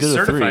 over He's here? good He's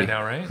with 3. certified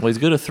now, right? Well, he's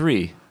good at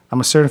 3. I'm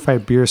a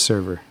certified beer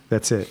server.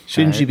 That's it.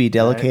 Shouldn't All you right? be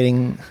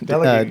delegating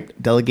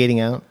Delegate. delegating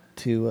out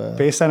to.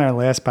 Based on our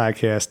last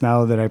podcast,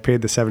 now that I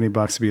paid the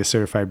 $70 to be a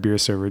certified beer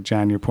server,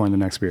 John, you're pouring the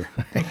next beer.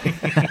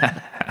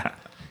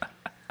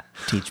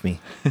 Teach me.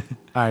 All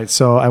right,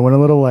 so I went a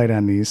little light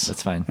on these.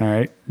 That's fine. All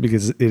right,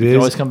 because You can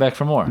always come back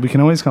for more. We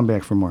can always come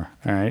back for more.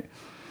 All right.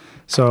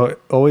 So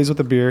always with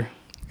the beer,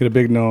 get a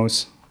big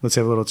nose. Let's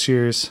have a little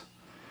cheers.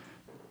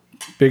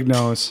 Big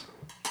nose.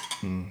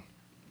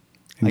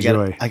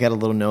 Enjoy. I got a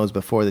little nose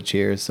before the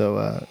cheers,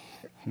 so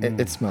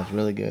it smells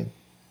really good.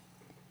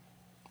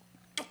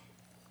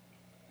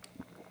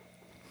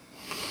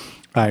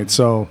 All right,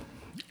 so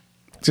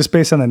just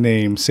based on the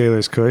name,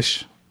 Sailor's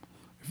Kush.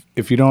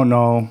 If you don't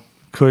know,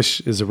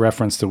 Kush is a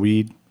reference to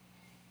weed.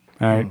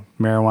 All right,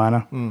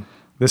 marijuana.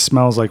 This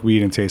smells like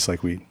weed and tastes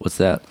like weed. What's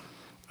that?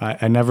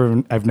 I've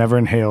never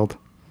inhaled.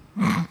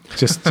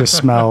 Just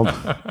smelled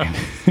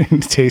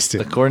and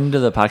tasted. According to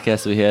the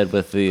podcast we had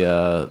with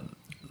the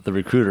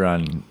recruiter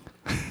on,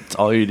 it's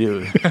all you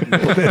do. But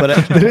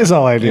That is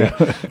all I do.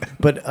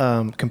 but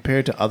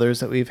compared to others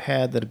that we've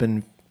had that have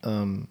been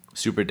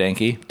Super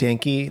danky.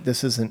 danky,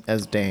 this isn't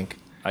as dank.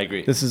 I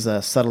agree. This is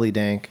subtly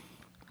dank,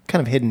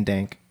 kind of hidden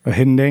dank. A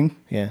hidden ding,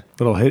 Yeah,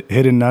 little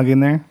hidden nug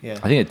in there. yeah.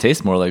 I think it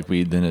tastes more like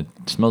weed than it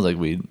smells like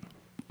weed.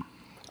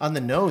 On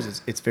the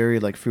nose, it's very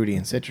like fruity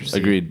and citrusy.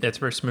 Agreed. It's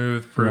very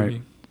smooth, fruity.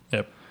 Right.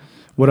 Yep.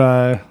 What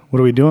are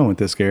we doing with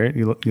this, Garrett?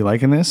 You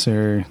liking this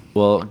or?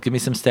 Well, give me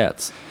some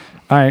stats.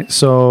 All right,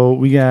 so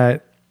we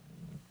got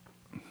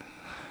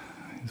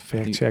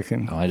fact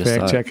checking. Oh, I just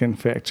saw it.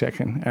 Fact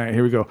checking. All right,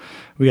 here we go.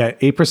 We got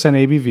 8%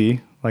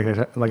 ABV,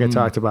 like I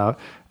talked about.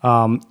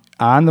 On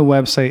the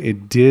website,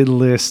 it did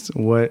list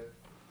what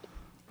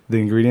the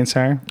ingredients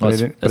are, but I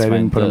That's didn't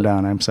fine. put them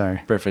down. I'm sorry.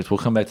 Perfect. We'll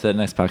come back to that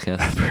next podcast.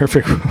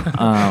 Perfect.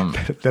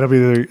 That'll be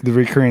the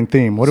recurring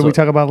theme. What did we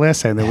talk about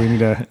last time that we need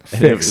to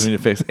fix? We need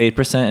to fix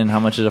 8%. And how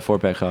much did a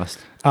 4-pack cost?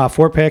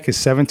 4-pack is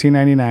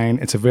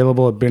 $17.99. It's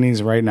available at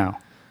Binny's right now.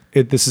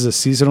 This is a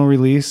seasonal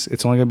release.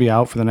 It's only going to be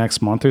out for the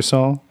next month or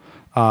so.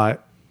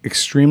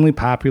 Extremely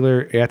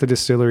popular at the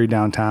distillery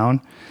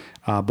downtown.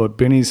 But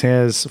Binny's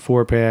has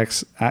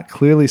 4-packs.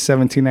 Clearly,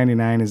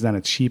 $17.99 is not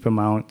a cheap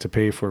amount to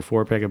pay for a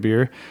 4-pack of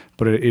beer,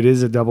 but it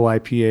is a double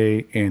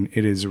IPA, and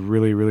it is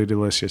really, really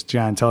delicious.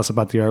 John, tell us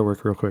about the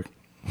artwork real quick.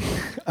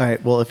 All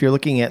right. Well, if you're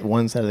looking at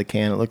one side of the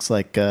can, it looks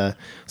like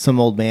some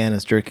old man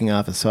is jerking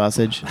off a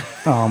sausage.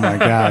 Oh, my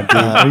God,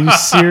 dude. Are you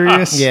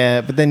serious?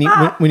 Yeah, but then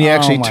when you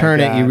actually my turn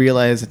it, you God.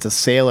 realize it's a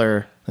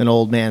sailor, an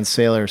old man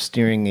sailor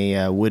steering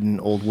a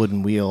old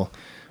wooden wheel.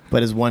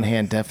 But his one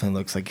hand definitely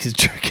looks like he's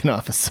jerking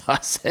off a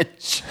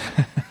sausage.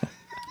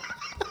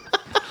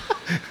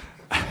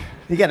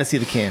 You got to see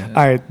the can.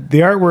 All right,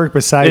 the artwork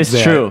besides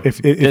It's that, true. if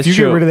It's you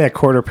true. get rid of that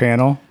quarter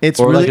panel, It's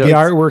Or really like the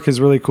artwork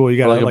is really cool. You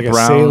got like a like a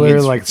brown- sailor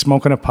it's- like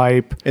smoking a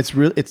pipe. it's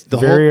really it's the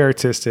Very whole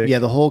artistic. yeah.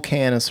 The whole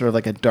can is sort of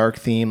like a dark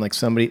theme, like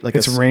somebody like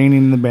It's a,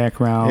 raining in the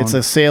background. It's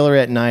a sailor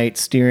at night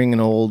steering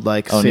an old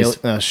like Oh,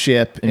 and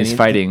ship, and he's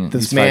fighting-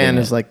 This he's man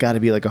fighting is it. like got to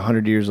be like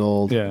 100 years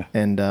old, Yeah.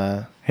 and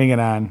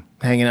hanging on.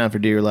 hanging on for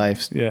dear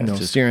life, Yeah.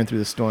 just steering through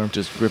the storm.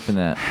 Just gripping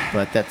that.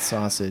 But that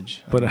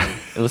sausage, But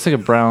It looks like a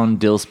brown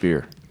dill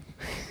spear.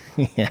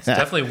 yeah. It's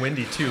definitely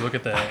windy too. Look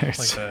at the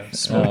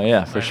smoke. Oh,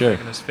 yeah, for flying sure.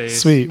 back in his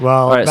face. sweet.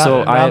 Well, All right, now,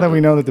 so now that we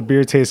know that the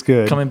beer tastes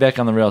good, Coming back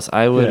on the rails,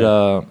 I would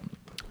Yeah.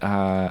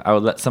 I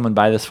would let someone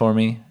buy this for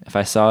me. If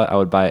I saw it, I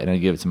would buy it and I'd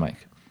give it to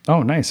Mike.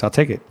 oh, nice. I'll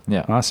take it.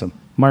 Yeah. Awesome.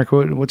 Mark,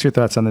 what's your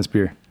thoughts on this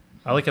beer?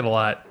 I like it a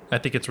lot. I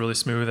think it's really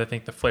smooth. I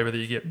think the flavor that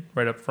you get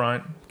right up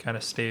front kind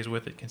of stays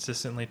with it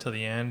consistently till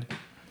the end.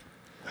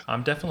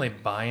 I'm definitely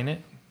buying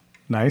it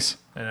Nice.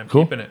 and I'm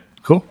Cool. keeping it.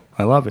 Cool.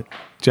 I love it.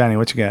 Johnny,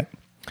 what you got?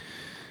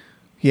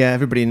 Yeah,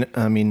 everybody,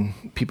 I mean,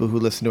 people who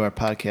listen to our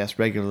podcast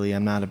regularly,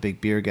 I'm not a big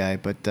beer guy,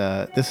 but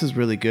this is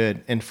really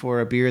good. And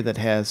for a beer that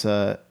has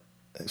sort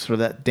of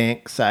that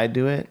dank side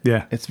to it,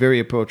 Yeah. it's very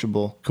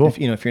approachable. Cool.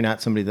 If you're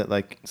not somebody that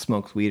like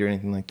smokes weed or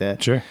anything like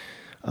that. Sure.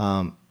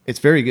 It's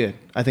very good.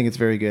 I think it's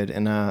very good.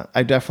 And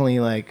I definitely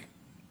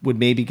would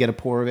maybe get a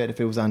pour of it if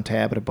it was on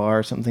tap at a bar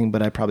or something,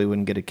 but I probably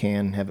wouldn't get a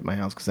can and have it at my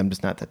house because I'm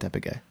just not that type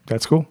of guy.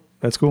 That's cool.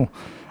 That's cool.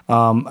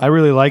 I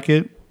really like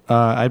it.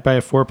 I'd buy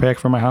a 4-pack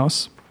for my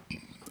house.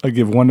 I'd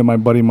give one to my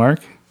buddy Mark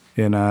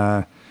and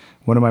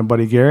one to my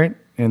buddy Garrett,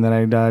 and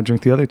then I'd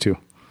drink the other 2.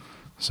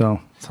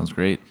 So, Sounds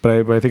great.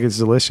 but I think it's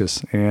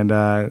delicious. And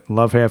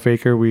love Half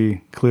Acre.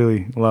 We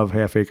clearly love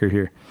Half Acre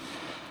here.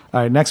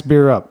 All right, next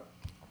beer up.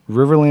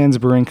 Riverlands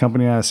Brewing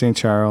Company out of St.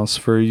 Charles.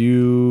 For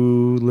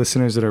you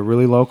listeners that are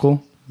really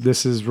local,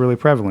 this is really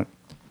prevalent.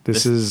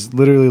 This is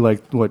literally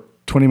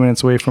 20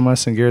 minutes away from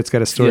us, and Garrett's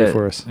got a story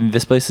for us.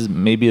 This place is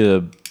maybe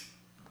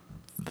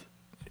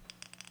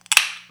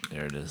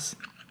there it is.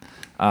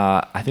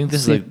 I think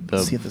this See, is like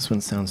the see if this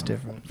one sounds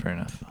different. fair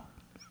enough.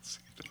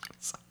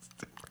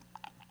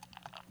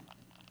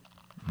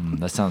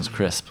 That sounds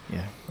crisp.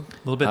 Yeah. A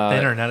little bit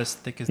thinner, not as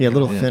thick as Yeah, a the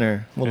little other one.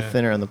 thinner. A little Yeah.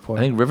 thinner on the pour.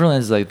 I think Riverlands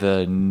is like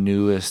the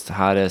newest,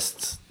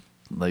 hottest,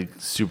 like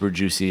super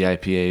juicy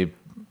IPA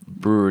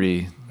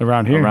brewery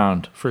Around here.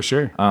 Around. For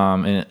sure.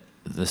 in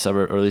the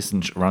suburb, or at least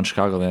around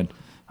Chicagoland.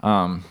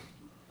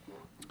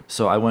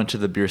 So I went to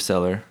the beer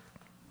cellar,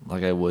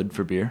 like I would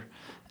for beer,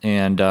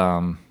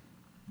 and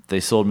they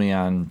sold me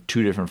on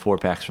 2 different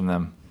 4-packs from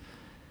them.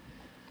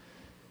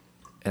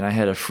 And I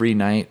had a free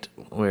night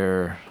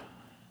where,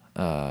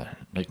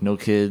 like, no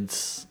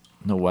kids,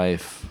 no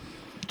wife,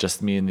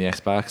 just me and the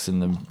Xbox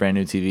and the brand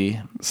new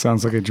TV.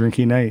 Sounds like a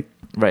drinky night.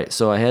 Right.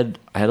 So I had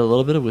a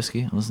little bit of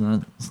whiskey. Let's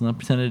not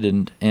pretend I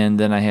didn't. And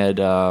then I had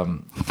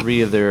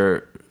 3 of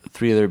their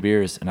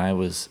beers, and I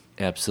was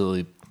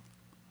absolutely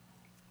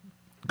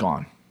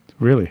gone.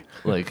 Really?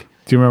 Like,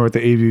 do you remember what the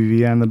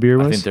ABV on the beer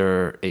was? I think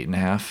they're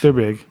 8.5. They're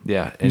big.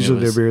 Yeah. And Usually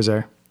their beers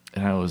are.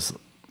 And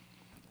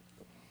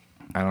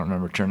I don't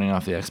remember turning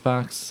off the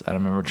Xbox. I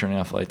don't remember turning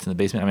off the lights in the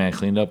basement. I mean, I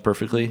cleaned up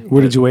perfectly.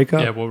 Where did you wake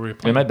up? Yeah, what were you In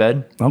playing? my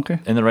bed. Okay.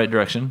 In the right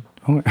direction.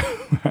 What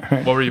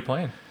were you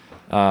playing?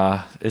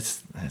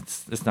 It's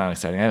not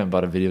exciting. I haven't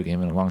bought a video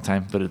game in a long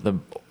time, but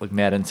like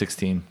Madden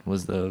 16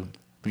 was the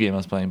game I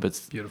was playing. But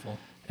it's Beautiful.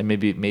 and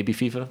maybe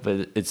FIFA,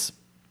 but it's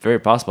very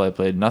possible I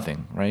played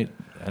nothing, right?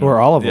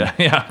 Or all of them.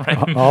 Yeah,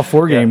 right. All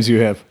 4 games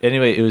you have.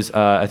 Anyway, it was.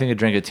 I think I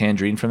drank a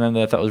tangerine from them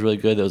that I thought was really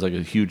good. That was like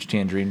a huge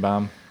tangerine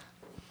bomb.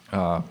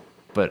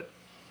 But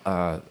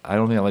I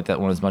don't think I like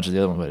that one as much as the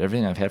other one. But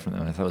everything I've had from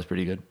them, I thought was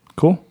pretty good.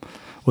 Cool.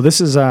 Well, this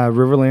is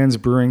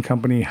Riverlands Brewing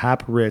Company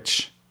Hop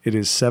Rich. It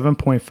is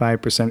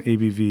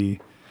 7.5%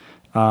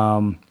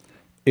 ABV.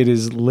 It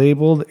is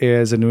labeled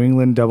as a New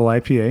England double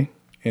IPA,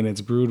 and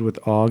it's brewed with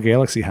all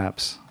Galaxy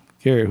hops.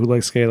 Garrett, who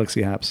likes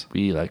Galaxy hops?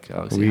 We like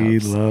Galaxy We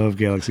hops. love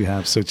Galaxy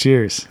hops. So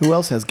cheers. Who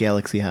else has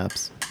Galaxy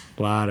hops?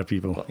 A lot of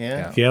people.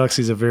 Yeah.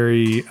 Galaxy is a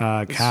very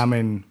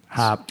common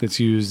hop that's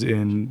used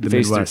in the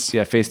Phase Midwest. 3,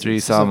 yeah, Phase 3,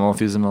 Solomon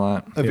use them a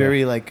lot. A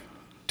very like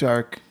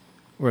dark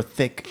or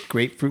thick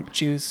grapefruit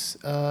juice.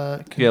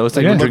 Yeah, it looks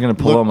like Yeah. we're drinking a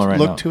Paloma right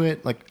look now. to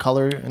it, like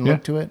color and Yeah.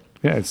 look to it.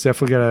 Yeah, it's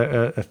definitely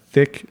got a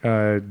thick,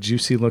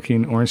 juicy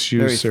looking orange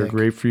juice Very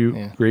or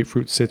thick.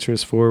 grapefruit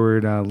citrus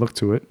forward look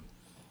to it.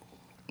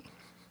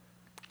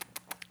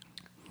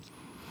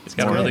 It's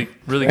got a really,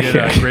 really good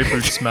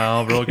grapefruit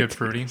smell, real good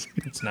fruity.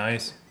 It's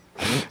nice.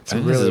 It's I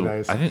think really this is,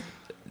 nice. I think,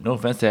 no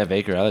offense to Half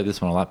Acre, I like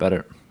this one a lot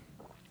better.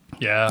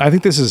 Yeah. I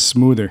think this is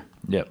smoother.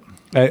 Yep.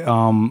 A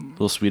A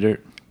little sweeter.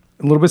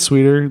 little bit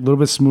sweeter, a little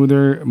bit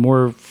smoother,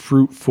 more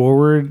fruit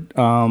forward.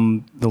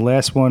 The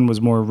last one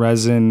was more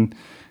resin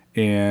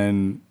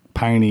and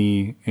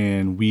piney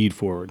and weed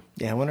forward.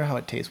 Yeah, I wonder how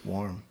it tastes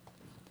warm.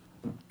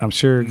 I'm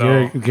sure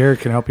No. Garrett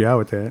can help you out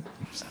with that.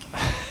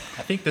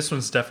 I think this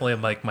one's definitely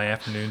like my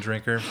afternoon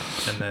drinker,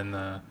 and then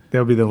That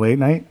would be the late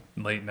night.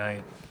 late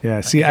night.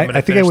 Yeah. See, I'm gonna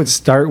I think I finish would this.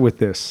 start with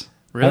this.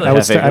 Really? I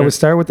would Half Acre?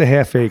 start with the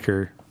Half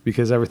Acre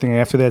because everything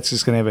after that's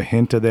just going to have a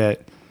hint of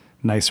that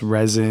nice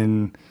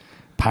resin,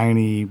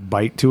 piney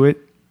bite to it,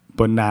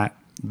 but not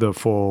the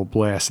full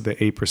blast of the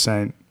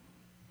 8%.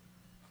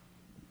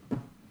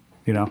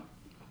 You know?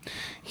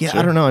 Yeah,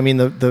 I don't know. I mean,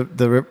 the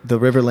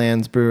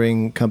Riverlands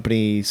Brewing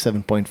Company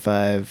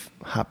 7.5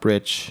 Hop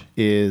Rich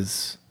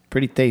is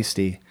pretty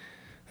tasty,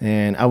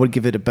 and I would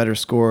give it a better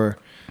score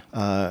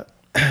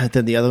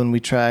than the other one we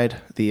tried,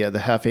 the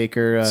Half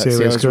Acre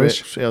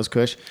Sailor's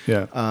Kush.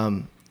 Yeah.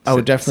 I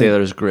would definitely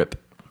Sailor's Grip.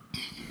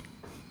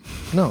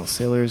 no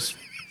Sailor's.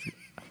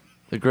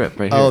 The grip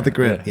right here. Oh, the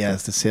grip. Yeah.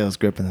 Yes, the Sailor's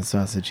Grip and the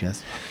sausage.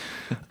 Yes,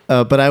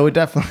 but I would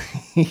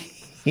definitely.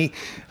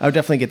 I would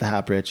definitely get the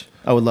Hop Rich.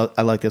 I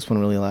like this one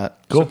really a lot.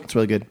 Cool. It's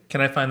really good.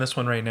 Can I find this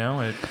one right now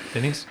at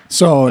Benny's?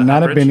 So The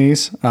not Hop at Rich?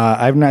 Binny's.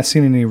 I've not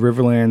seen any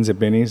Riverlands at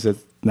Binny's.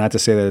 That's not to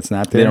say that it's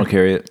not there. They don't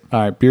carry it.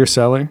 All right, Beer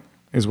Cellar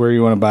is where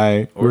you want to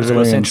buy Or just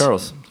go to St. Riverlands.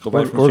 Charles. Go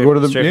buy Or, from or straight- go to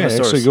the straight from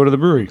actually stores. go to the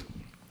brewery,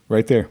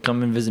 right there.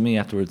 Come and visit me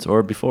afterwards,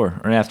 or before,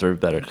 or after,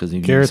 better because you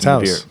can Garrett's get some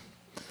house. beer.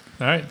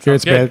 All right.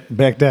 Garrett's sounds good.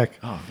 back deck.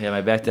 Oh yeah,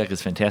 my back deck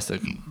is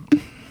fantastic.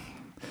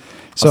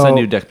 So I'll send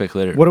you a deck pic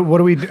later. What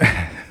do we do?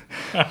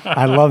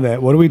 I love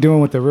that. What are we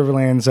doing with the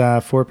Riverlands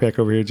 4-pack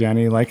over here,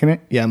 Johnny? You liking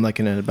it? Yeah, I'm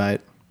liking it to buy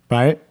it.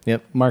 Buy it?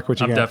 Yep. Mark, what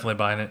you I'm got? definitely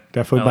buying it.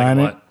 Definitely I like buying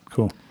a it? lot.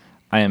 Cool.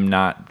 I am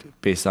not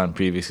based on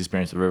previous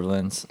experience with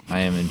Riverlands. I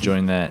am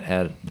enjoying that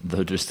at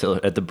the distiller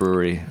at the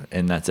brewery,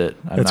 and that's it.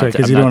 That's right,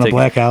 'cause you don't wanna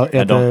black out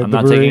at the I'm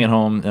not brewery. taking it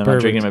home. And I'm not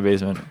Perfect. drinking in my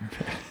basement.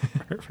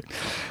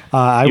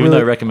 I Even though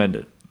I recommend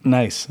it.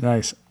 nice.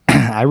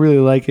 I really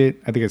like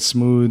it. I think it's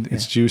smooth.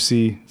 It's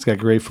juicy. It's got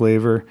great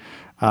flavor.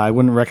 I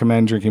wouldn't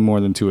recommend drinking more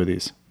than 2 of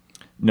these.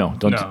 No,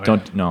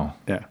 don't. No.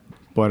 Yeah,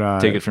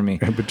 but Take it from me.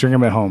 But drink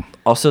them at home.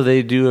 Also,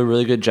 they do a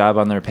really good job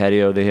on their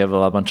patio. They have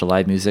a bunch of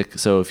live music.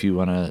 So if you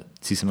want to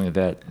see something like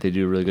that, they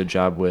do a really good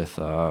job with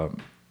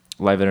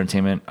live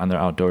entertainment on their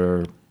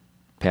outdoor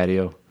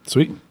patio.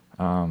 Sweet.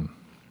 So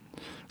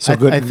I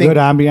good think-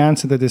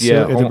 ambiance at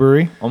the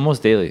brewery.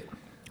 Almost daily.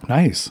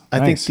 Nice. I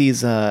think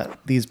nice.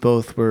 these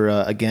both were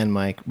again,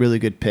 Mike, really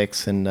good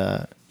picks and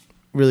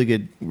really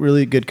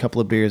good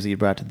couple of beers that you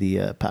brought to the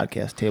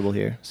podcast table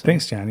here. So,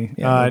 Thanks, Johnny.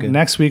 Yeah, we're good.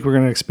 Next week we're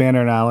going to expand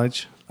our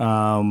knowledge.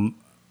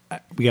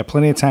 We got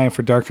plenty of time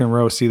for Dark and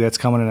Roasty. That's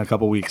coming in a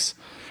couple weeks.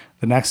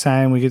 The next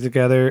time we get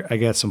together, I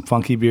got some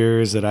funky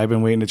beers that I've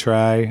been waiting to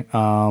try.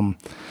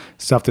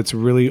 Stuff that's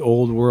really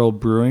old world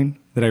brewing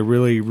that I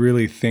really,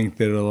 really think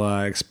that it'll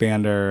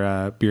expand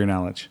our beer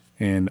knowledge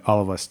and all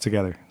of us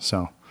together.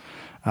 So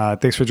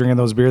Thanks for drinking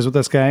those beers with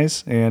us,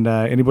 guys. And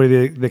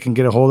anybody that can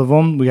get a hold of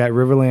them, we got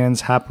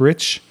Riverlands Hop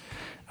Rich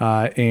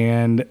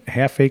and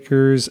Half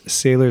Acres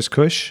Sailor's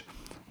Kush.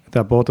 I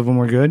thought both of them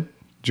were good.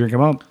 Drink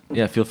them up.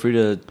 Yeah, feel free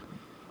to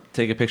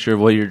take a picture of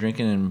what you're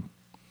drinking and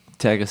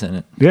tag us in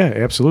it. Yeah,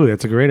 absolutely.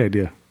 That's a great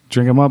idea.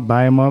 Drink them up,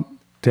 buy them up,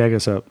 tag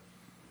us up.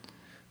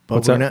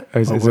 But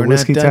Is it we're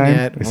whiskey not done time?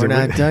 yet. We're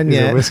not done Is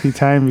yet. it whiskey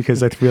time?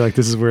 Because I feel like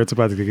this is where it's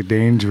about to get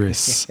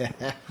dangerous.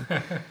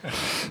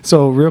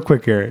 So real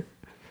quick, Garrett,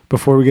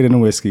 before we get into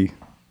whiskey,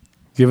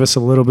 give us a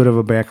little bit of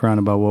a background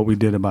about what we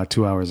did about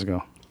 2 hours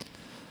ago.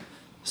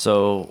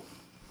 So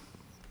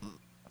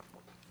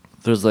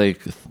there's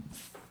like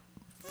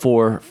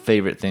 4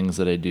 favorite things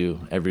that I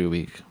do every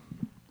week.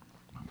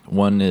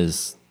 One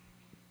is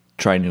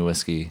try new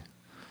whiskey.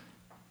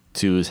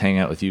 2 is hang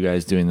out with you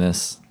guys doing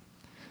this.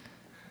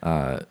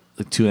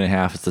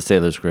 2.5 is the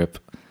Sailor's Grip.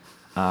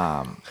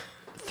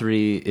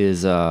 3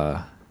 is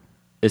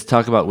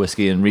talk about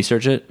whiskey and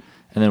research it,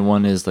 and then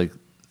 1 is like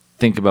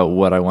think about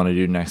what I want to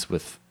do next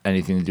with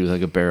anything to do with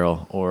like a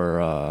barrel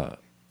or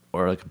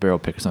like a barrel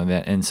pick or something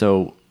like that. And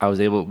so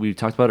we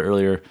talked about it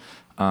earlier,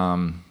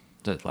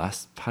 the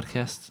last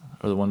podcast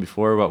or the one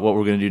before about what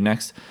we're going to do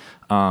next.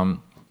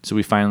 So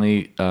we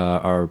finally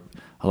our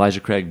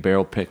Elijah Craig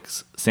barrel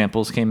picks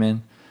samples came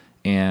in,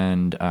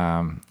 and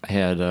I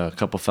had a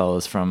couple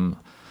fellas from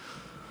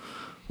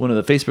one of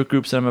the Facebook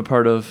groups that I'm a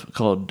part of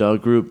called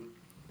Doug Group,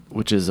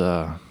 which is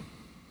a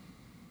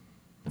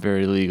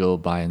very legal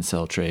buy and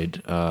sell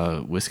trade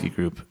whiskey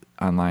group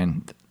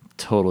online.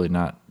 Totally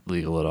not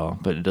legal at all,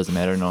 but it doesn't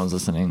matter. No one's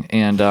listening.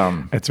 And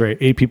That's right.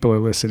 8 people are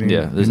listening.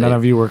 Yeah, there's none 8.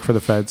 of you work for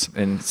the feds.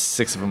 and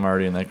 6 of them are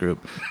already in that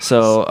group.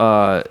 So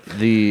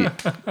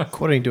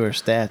According to our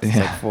stats, it's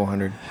like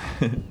 400.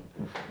 all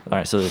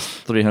right, so there's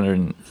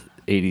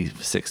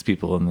 386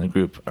 people in the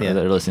group that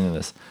are listening to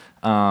this.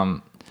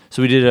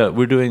 So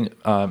we're doing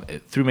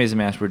through Mason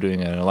Mash, we're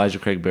doing an Elijah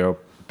Craig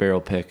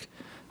barrel pick.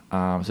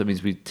 So it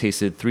means we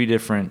tasted 3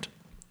 different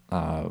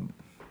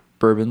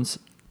bourbons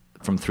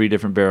from 3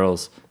 different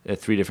barrels at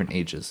 3 different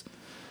ages,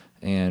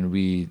 and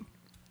we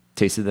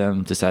tasted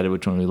them, decided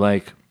which one we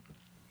like,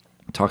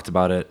 talked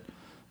about it,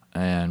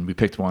 and we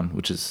picked one,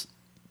 which is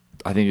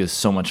I think is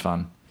so much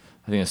fun.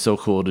 I think it's so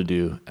cool to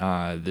do.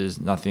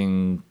 There's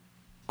nothing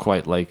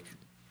quite like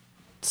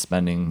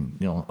spending,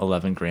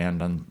 $11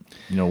 grand on,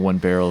 one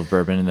barrel of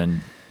bourbon and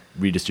then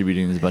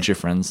redistributing to a bunch of your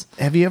friends.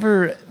 Have you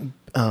ever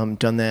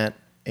done that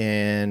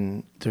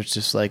and there's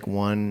just like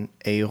one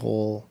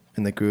a-hole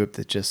in the group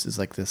that just is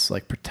like this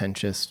like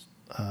pretentious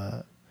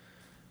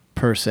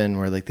person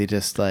where like they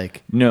just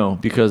like... No,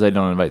 because I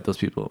don't invite those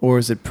people. Or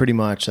is it pretty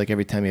much like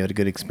every time you had a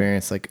good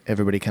experience, like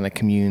everybody kind of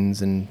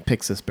communes and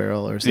picks this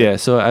barrel or something? Yeah,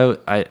 so how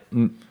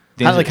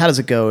does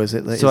it go? Is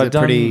it like, So is I've it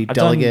pretty done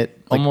delegate,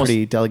 like almost-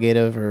 pretty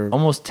delegative or...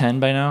 almost 10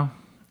 by now,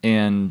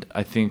 and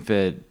I think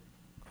that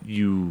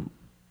you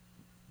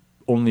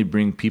only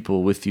bring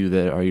people with you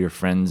that are your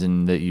friends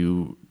and that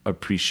you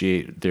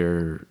appreciate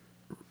their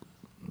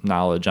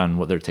knowledge on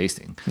what they're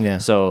tasting. Yeah.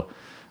 So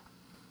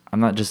I'm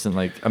not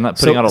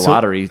putting out a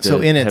lottery. So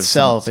in have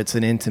itself, it's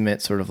an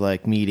intimate sort of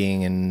like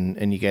meeting,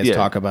 and you guys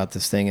talk about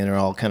this thing, and they're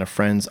all kind of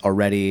friends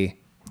already.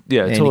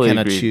 Yeah, and totally you kind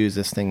agree. of choose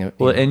this thing.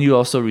 Well, and you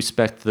also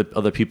respect the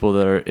other people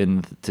that are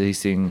in the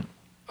tasting.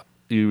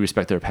 You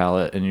respect their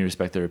palate and you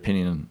respect their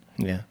opinion.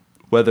 Yeah.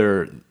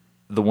 Whether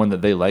the one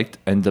that they liked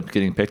ends up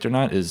getting picked or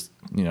not is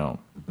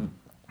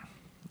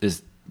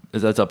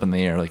that's up in the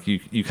air. Like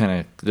you kind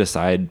of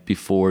decide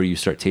before you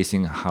start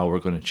tasting how we're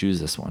going to choose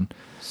this one.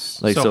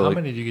 Like so how like,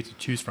 many do you get to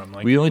choose from?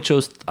 Like we only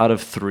chose out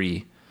of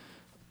 3.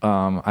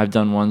 I've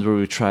done ones where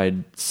we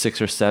tried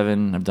 6 or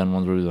 7. I've done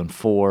ones where we've done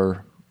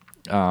 4.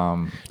 Do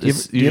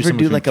you ever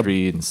do like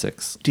 3 and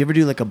 6? Do you ever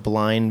do like a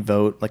blind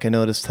vote? Like I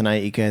noticed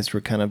tonight, you guys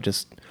were kind of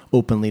just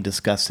openly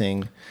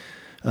discussing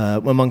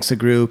amongst the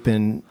group,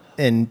 and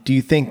do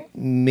you think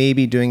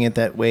maybe doing it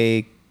that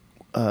way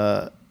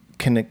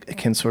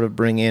can sort of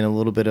bring in a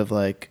little bit of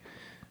like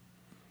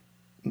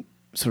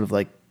sort of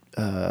like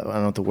I don't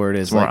know what the word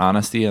is. It's more like,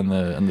 honesty on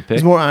the pick.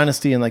 There's more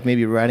honesty and like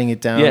maybe writing it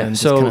down Yeah, and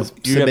so just kind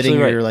of you're submitting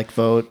absolutely your right. like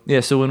vote.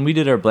 Yeah, so when we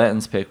did our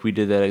Blanton's pick, we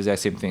did that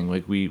exact same thing.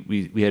 Like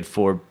we had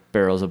 4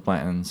 barrels of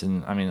Blanton's,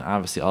 and I mean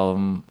obviously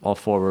all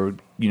 4 were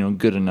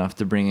good enough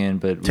to bring in,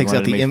 but It takes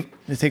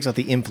out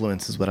the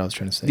influence is what I was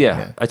trying to say.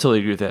 Yeah, I totally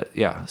agree with that.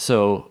 Yeah,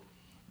 so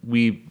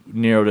we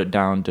narrowed it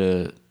down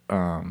to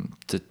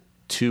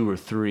 2 or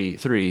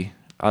 3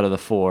 out of the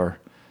 4,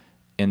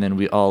 and then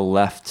we all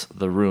left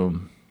the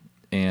room.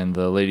 And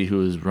the lady who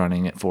was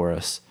running it for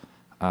us,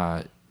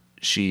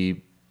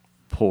 she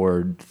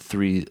poured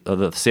 3 of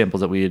the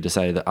samples that we had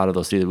decided that out of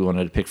those 3 that we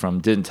wanted to pick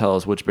from, didn't tell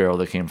us which barrel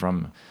they came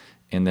from,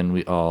 and then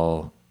we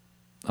all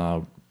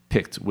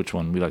picked which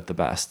one we liked the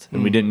best,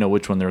 and we didn't know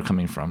which one they were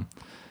coming from.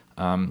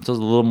 So it was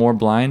a little more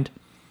blind.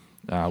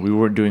 We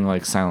weren't doing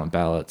like silent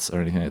ballots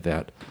or anything like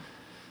that.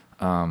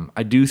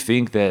 I do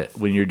think that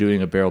when you're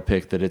doing a barrel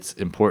pick, that it's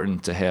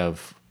important to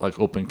have like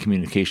open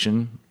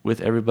communication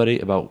with everybody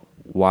about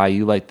why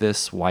you like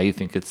this, why you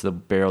think it's the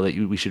barrel that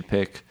we should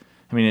pick.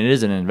 I mean, it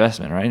is an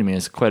investment, right? I mean,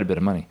 it's quite a bit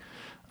of money.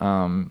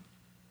 And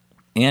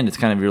it's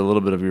kind of a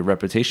little bit of your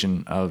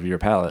reputation of your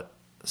palate.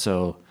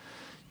 So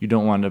you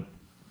don't want to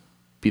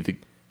be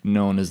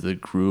known as the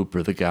group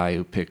or the guy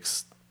who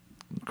picks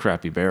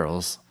crappy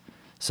barrels.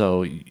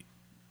 So, and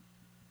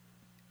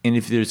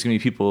if there's going to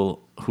be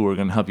people who are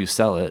going to help you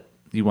sell it,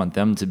 you want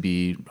them to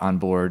be on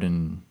board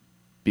and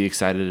be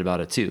excited about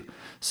it too.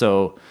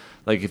 So,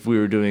 like if we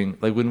were doing,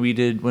 like when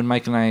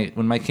Mike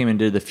came and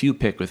did the few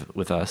pick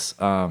with us,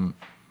 I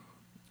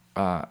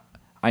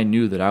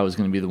knew that I was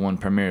going to be the one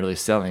primarily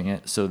selling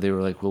it. So they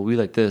were like, well, we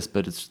like this,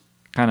 but it's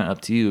kind of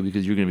up to you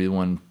because you're going to be the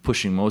one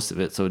pushing most of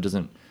it. So it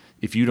doesn't,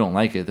 if you don't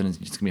like it, then it's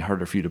going to be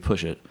harder for you to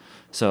push it.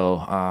 So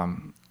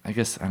I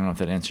guess, I don't know if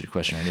that answered your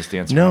question. I just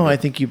answered. No, I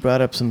think you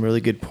brought up some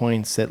really good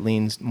points that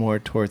leans more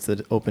towards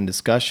the open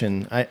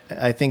discussion.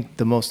 I think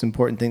the most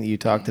important thing that you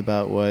talked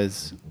about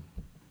was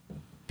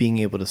being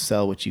able to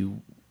sell what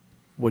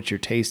you're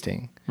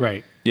tasting.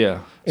 Right.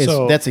 Yeah.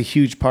 So That's a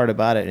huge part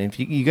about it. And if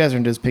you guys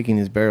aren't just picking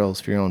these barrels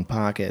for your own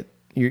pocket,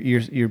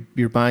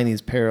 you're buying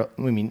these barrels.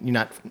 I mean, you're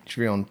not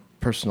for your own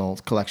personal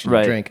collection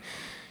Right. of drink.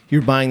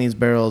 You're buying these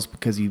barrels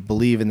because you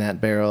believe in that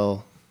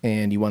barrel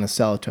and you want to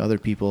sell it to other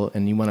people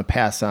and you want to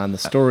pass on the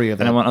story of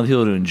that. And I want other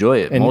people to enjoy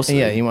it. And mostly.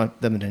 yeah, you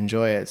want them to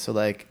enjoy it. So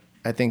like,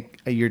 I think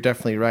you're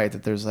definitely right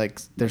that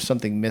there's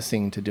something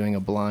missing to doing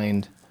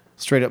a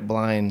straight up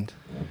blind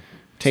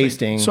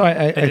tasting. So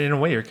And in a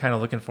way, you're kind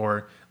of looking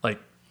for, like,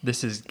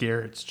 this is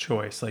Garrett's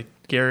choice. Like,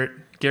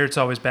 Garrett's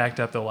always backed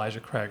up the Elijah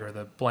Craig or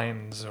the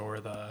Blanton's or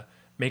the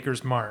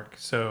Maker's Mark.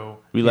 So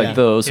we like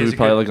those, so He we has a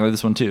probably good- like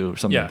this one too, or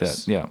something like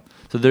Yes. that. Yeah.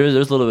 So there's a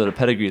little bit of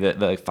pedigree that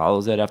like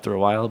follows that after a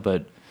while,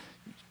 but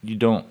you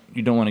don't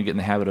want to get in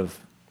the habit of,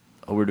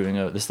 oh, we're doing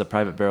this is a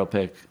private barrel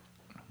pick.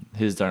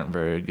 His aren't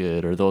very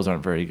good, or those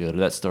aren't very good, or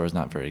that store is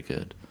not very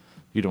good.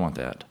 You don't want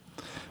that.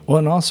 Well,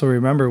 and also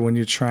remember when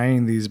you're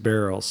trying these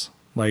barrels,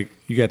 like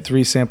you got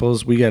 3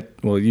 samples. We got,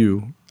 well,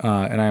 you,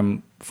 and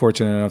I'm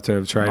fortunate enough to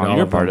have tried all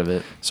You're of them. part of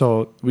it.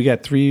 So we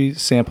got 3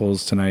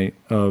 samples tonight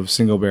of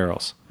single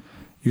barrels.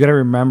 You got to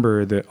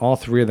remember that all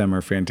 3 of them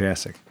are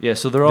fantastic. Yeah,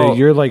 so they're all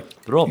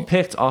they're all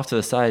picked off to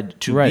the side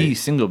to Right, be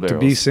single to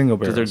barrels. be single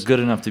because barrels. they're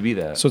good enough to be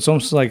that. So it's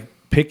almost like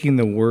picking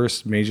the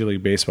worst Major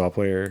League Baseball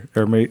player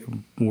or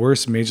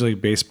worst Major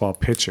League Baseball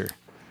pitcher.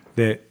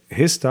 That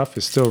his stuff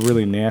is still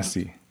really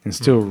nasty and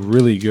still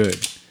really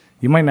good.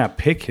 You might not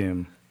pick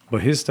him,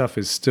 but his stuff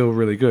is still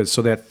really good.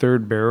 So that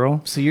 3rd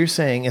barrel, So you're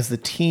saying as the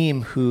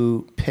team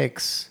who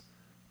picks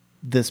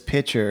this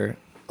pitcher,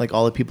 like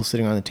all the people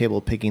sitting around the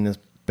table picking this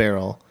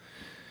barrel,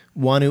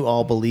 want to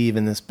all believe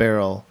in this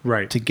barrel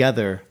Right.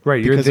 together,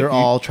 Right, you're because the- they're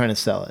all trying to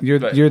sell it.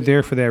 you're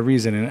there for that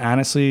reason. And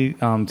honestly,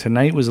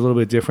 tonight was a little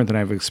bit different than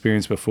I've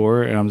experienced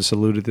before. And I'm just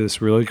alluded to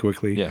this really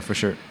quickly. Yeah, for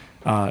sure.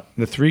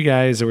 The 3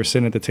 guys that were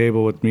sitting at the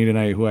table with me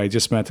tonight, who I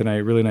just met tonight,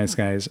 really nice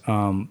guys,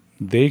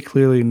 they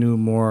clearly knew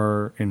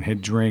more and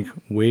had drank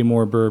way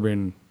more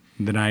bourbon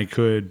than I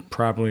could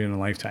probably in a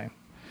lifetime.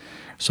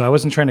 So I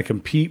wasn't trying to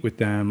compete with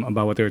them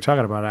about what they were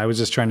talking about. I was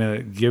just trying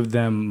to give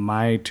them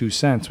my 2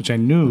 cents, which I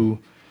knew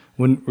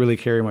wouldn't really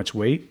carry much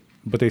weight,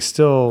 but they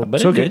still But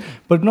it took did.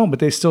 But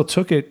they still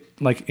took it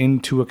like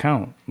into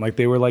account. Like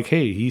they were like,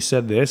 hey, he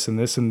said this and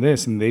this and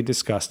this, and they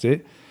discussed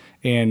it.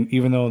 And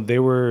even though they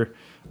were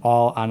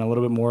all on a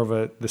little bit more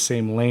of the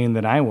same lane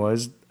than I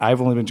was, I've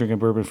only been drinking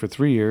bourbon for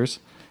 3 years,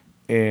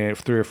 3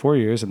 or 4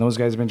 years, and those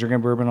guys have been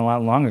drinking bourbon a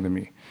lot longer than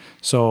me.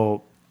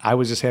 So I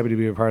was just happy to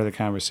be a part of the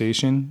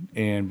conversation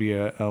and be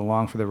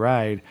along for the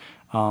ride.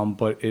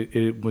 But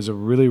it was a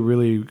really,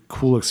 really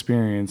cool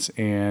experience,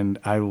 and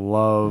I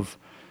love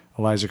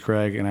Elijah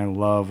Craig, and I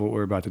love what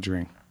we're about to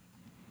drink.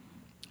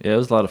 Yeah, it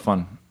was a lot of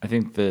fun. I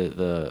think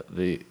the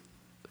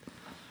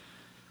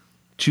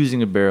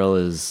choosing a barrel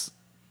is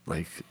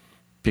like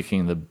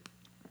picking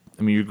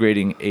you're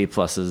grading A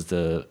pluses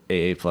to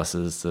AA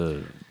pluses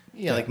to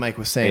Yeah, like Mike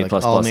was saying, A like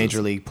plus all pluses.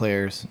 major league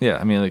players. yeah.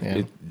 I mean, like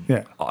Yeah.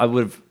 Yeah. I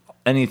would have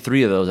any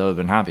 3 of those I would have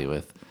been happy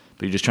with,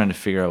 but you're just trying to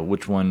figure out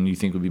which one you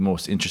think would be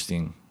most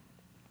interesting.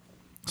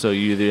 So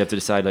you either have to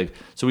decide like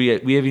so we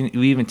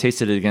even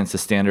tasted it against the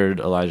standard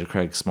Elijah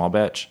Craig small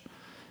batch,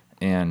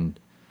 and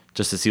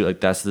just to see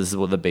like this is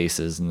what the base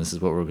is and this is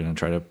what we're going to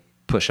try to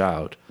push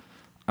out.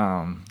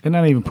 And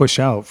not even push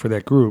out for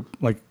that group.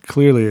 Like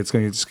clearly, it's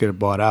going to just get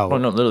bought out. Oh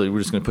no, literally, we're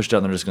just going to push it out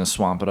and they're just going to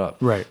swamp it up.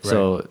 Right,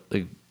 So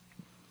like,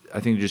 I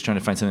think you're just trying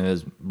to find something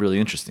that's really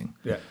interesting.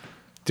 Yeah.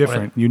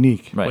 Different,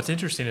 unique. Right. What's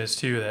interesting is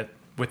too that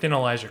within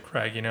Elijah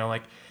Craig,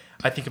 like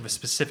I think of a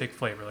specific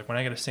flavor. Like when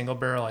I get a single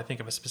barrel, I think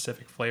of a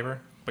specific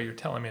flavor. But you're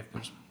telling me if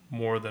there's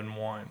more than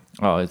one.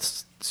 Oh,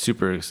 it's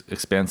super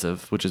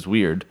expansive, which is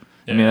weird.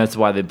 I mean, Yeah. that's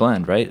why they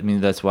blend, right? I mean,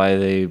 that's why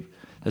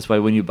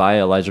when you buy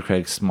Elijah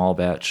Craig small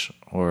batch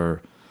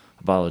or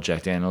a bottle of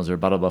Jack Daniels or a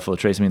bottle of Buffalo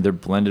Trace, I mean, they're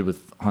blended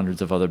with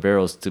hundreds of other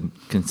barrels to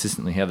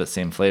consistently have that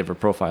same flavor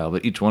profile.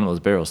 But each one of those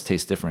barrels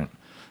tastes different.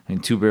 I mean,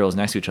 2 barrels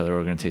next to each other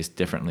are going to taste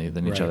differently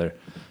than each Right. other.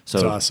 So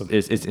It's awesome.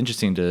 It's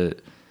interesting to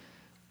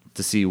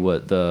see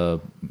what the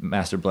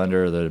master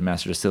blender or the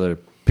master distiller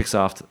picks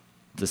off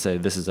to say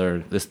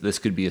this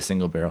could be a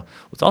single barrel.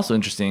 What's also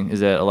interesting is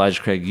that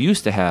Elijah Craig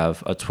used to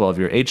have a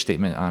 12-year age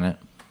statement on it,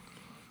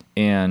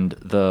 and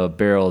the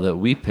barrel that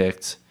we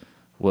picked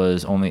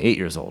was only 8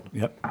 years old.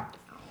 Yep.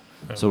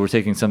 So we're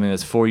taking something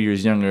that's 4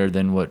 years younger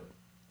than what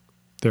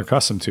They're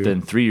accustomed to.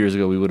 than 3 years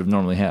ago we would have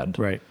normally had.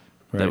 Right.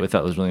 That we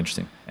thought was really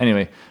interesting.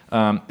 Anyway,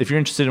 if you're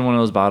interested in one of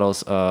those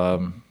bottles,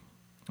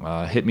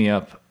 hit me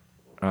up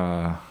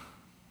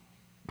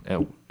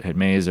at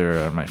Maze or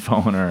on my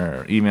phone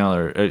or email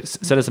or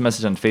send us a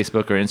message on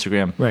Facebook or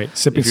Instagram. Right.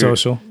 Sipping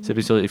Social.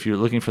 Sipping Social. If you're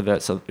looking for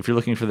that, so if you're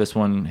looking for this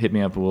one, hit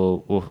me up.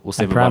 We'll save I a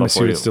bottle promise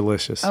for you you. it's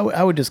delicious.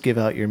 I would just give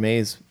out your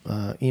Maze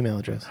email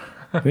address.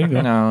 There you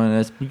go. No,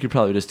 and we could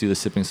probably just do the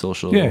Sipping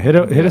Social. Yeah, hit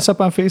us up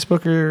on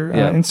Facebook or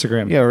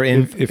Instagram. Yeah, or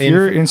if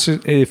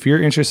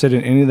you're interested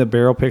in any of the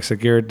barrel picks that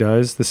Garrett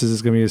does, this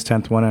is going to be his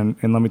 10th one,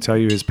 and let me tell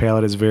you, his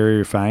palate is very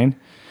refined.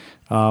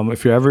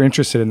 If you're ever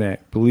interested in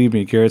that, believe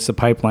me, Garrett's the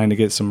pipeline to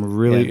get some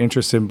really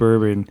interesting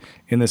bourbon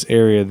in this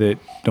area that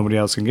nobody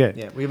else can get.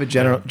 Yeah, we have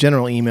a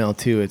general email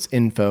too. It's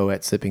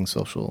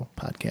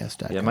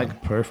info@sippingsocialpodcast.com. Yeah,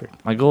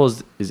 Perfect. my goal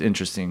is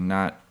interesting,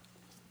 not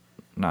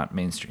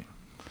mainstream.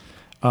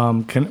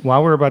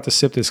 While we're about to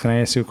sip this, can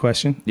I ask you a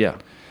question? Yeah.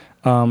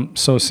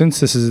 So since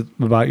this is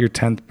about your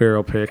 10th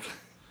barrel pick,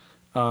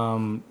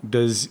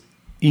 does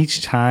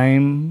each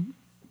time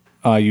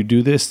you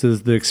do this,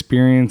 does the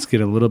experience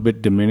get a little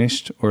bit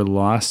diminished or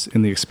lost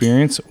in the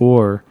experience,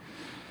 or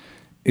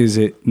is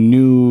it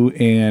new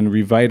and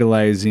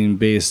revitalizing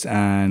based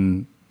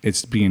on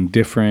it's being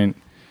different,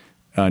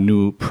 a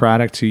new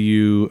product to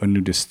you, a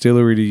new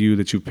distillery to you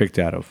that you picked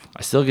out of?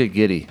 I still get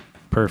giddy.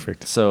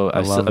 Perfect. So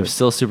I'm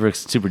still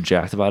super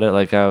jacked about it.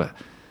 Like I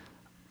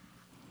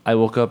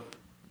woke up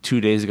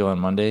 2 days ago on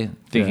Monday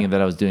thinking that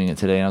I was doing it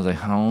today, and I was like,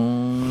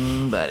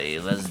 "Oh, buddy,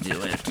 let's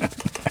do it."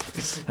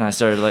 And I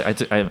started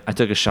I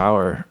took a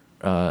shower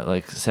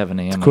like 7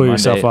 a.m. To cool on Monday.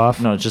 yourself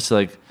off? No, just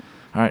like,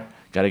 all right,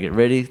 gotta get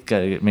ready,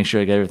 make sure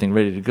I got everything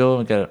ready to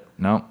go.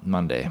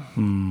 Monday,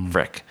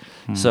 frick.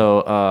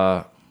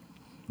 So,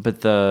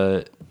 but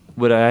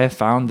what I have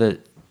found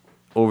that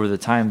over the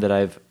time that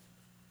I've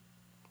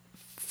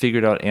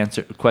figured out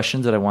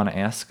questions that I want to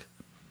ask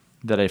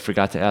that I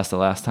forgot to ask the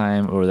last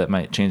time, or that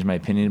might change my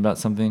opinion about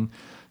something.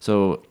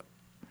 So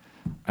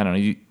I don't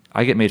know.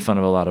 I get made fun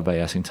of a lot by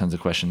asking tons of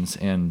questions,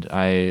 and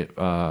I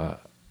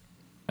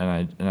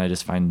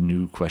just find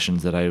new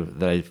questions that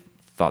I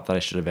thought that I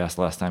should have asked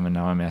last time, and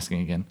now I'm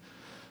asking again.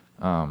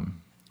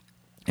 And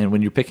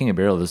when you're picking a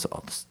barrel, there's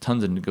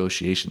tons of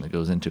negotiation that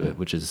goes into it,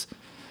 which is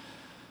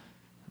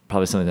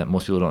probably something that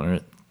most people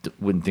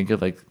wouldn't think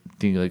of. Like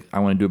I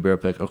want to do a barrel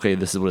pick. Okay,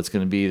 this is what it's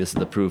going to be. This is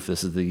the proof.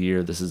 This is the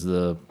year. This is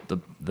the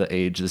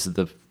age. This is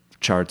the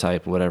char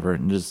type, whatever.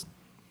 And there's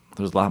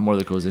a lot more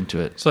that goes into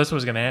it. So that's what I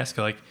was going to ask.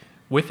 Like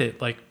with it,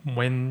 like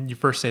when you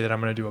first say that I'm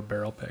going to do a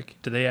barrel pick,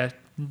 do they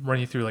run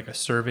you through like a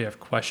survey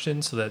of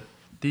questions so that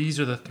these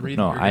are the three?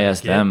 No, I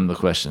ask them the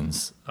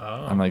questions. Oh.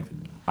 I'm like,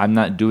 I'm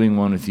not doing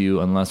one with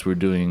you unless we're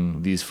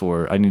doing these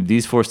four.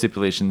 These four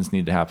stipulations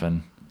need to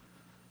happen.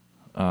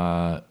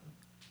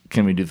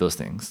 Can we do those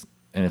things?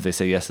 And if they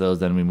say yes to those,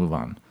 then we move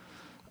on.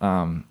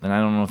 And I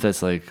don't know if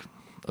that's like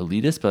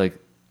elitist, but like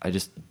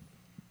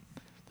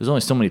there's only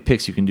so many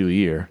picks you can do a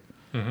year.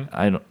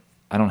 Mm-hmm.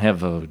 I don't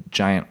have a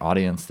giant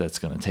audience that's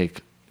going to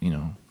take,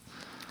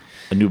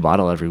 a new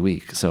bottle every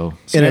week. So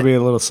it's going to be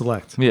a little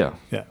select. Yeah.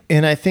 Yeah.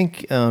 And I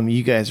think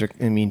you guys are,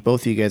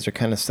 both of you guys are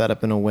kind of set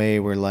up in a way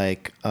where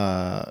like,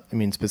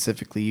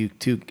 specifically you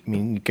too,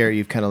 Garrett,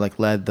 you've kind of like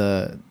led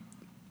the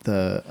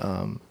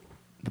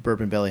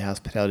Bourbon Belly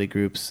Hospitality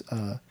Group's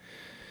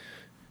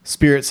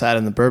spirit side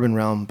in the bourbon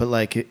realm, but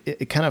like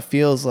it kind of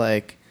feels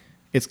like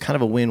it's kind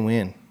of a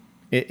win-win.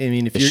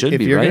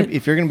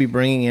 If you're going to be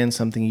bringing in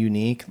something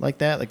unique like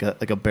that,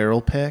 like a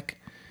barrel pick,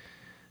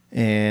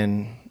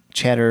 and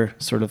chatter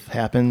sort of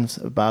happens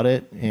about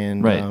it,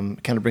 and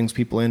kind of brings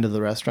people into the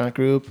restaurant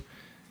group,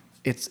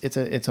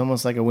 it's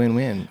almost like a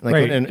win-win. Like,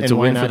 right. It's a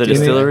win for the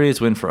distillery.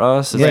 It's a win for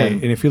us. Right.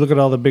 And if you look at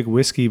all the big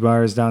whiskey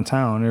bars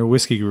downtown or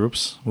whiskey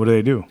groups, what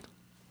do?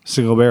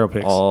 Single barrel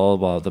picks. All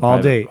about the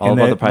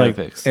private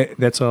picks.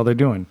 That's all they're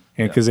doing.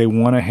 And because they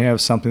want to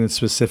have something that's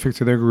specific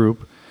to their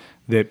group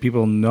that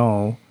people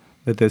know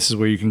that this is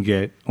where you can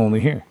get only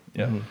here.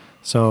 Yeah. Mm-hmm.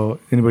 So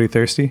anybody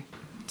thirsty?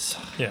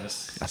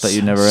 Yes. I thought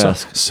you'd never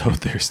ask. So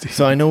thirsty.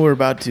 So I know we're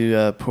about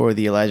to pour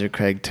the Elijah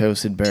Craig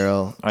Toasted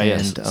Barrel. Oh,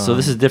 yes. So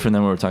this is different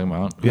than what we're talking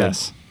about.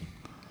 Yes.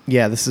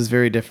 Yeah, this is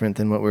very different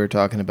than what we were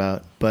talking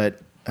about.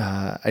 But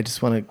I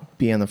just want to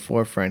be on the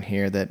forefront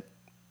here that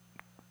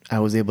I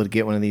was able to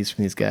get one of these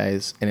from these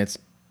guys, and it's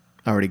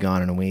already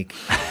gone in a week.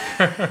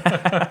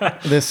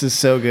 This is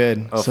so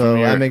good. Oh, so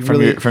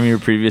from your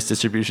previous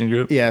distribution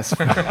group? Yes.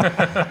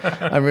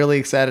 I'm really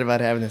excited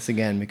about having this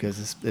again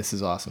because this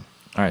is awesome.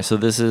 All right, so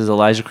this is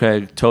Elijah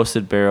Craig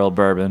Toasted Barrel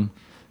Bourbon.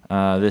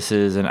 This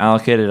is an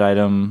allocated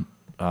item.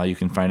 You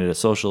can find it at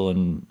Social,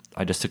 and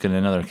I just took it in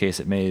another case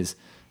at Maze,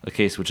 a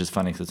case which is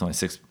funny because it's only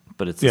 6,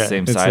 but it's the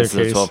same size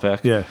as a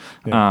 12-pack. Yeah.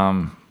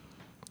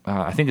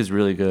 I think it's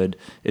really good.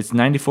 It's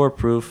 94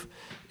 proof.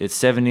 It's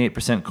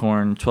 78%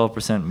 corn,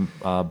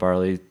 12%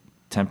 barley,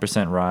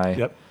 10% rye.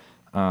 Yep.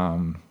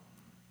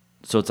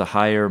 So it's a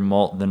higher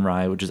malt than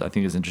rye, which I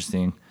think is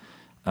interesting.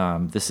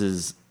 This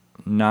is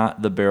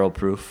not the barrel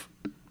proof,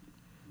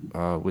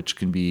 which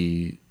can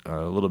be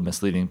a little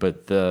misleading,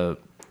 but the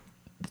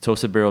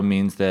toasted barrel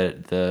means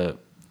that the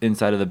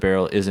inside of the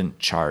barrel isn't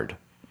charred.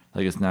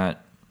 Like it's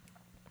not.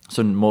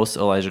 So most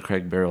Elijah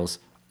Craig barrels,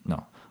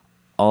 no,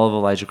 all of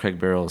Elijah Craig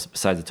barrels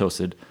besides the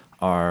toasted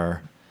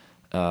are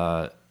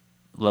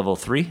level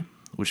 3,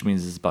 which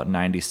means it's about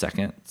 90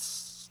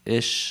 seconds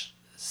ish,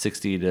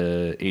 60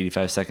 to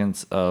 85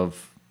 seconds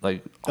of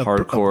like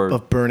hardcore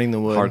of burning the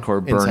wood.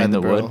 Hardcore inside burning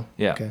the wood. barrel.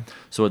 Yeah. Okay.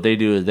 So what they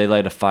do is they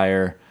light a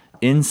fire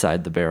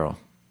inside the barrel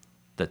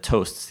that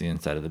toasts the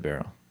inside of the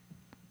barrel,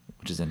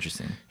 which is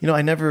interesting. You know,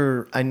 I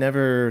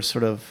never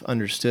sort of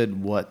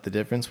understood what the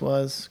difference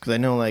was, because I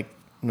know like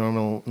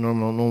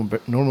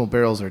normal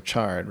barrels are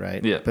charred,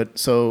 right? Yeah. But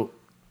so,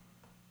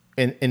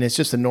 and it's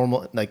just a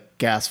normal like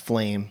gas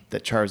flame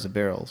that chars the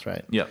barrels,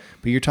 right? Yeah.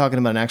 But you're talking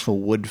about an actual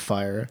wood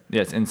fire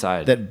Yeah, it's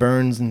inside. that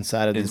burns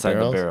inside of these inside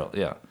barrels. the barrel.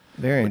 Yeah.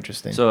 Very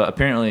interesting. So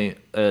apparently,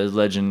 a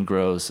legend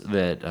grows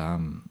that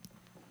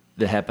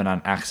that happened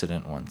on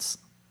accident once,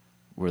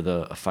 where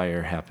a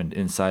fire happened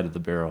inside of the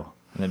barrel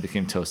and it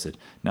became toasted.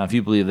 Now, if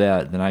you believe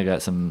that, then I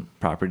got some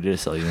property to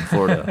sell you in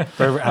Florida.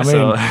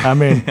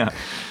 I'm in. Yeah.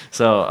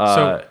 So,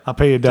 I'll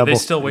pay you Do double. they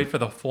still wait for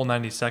the full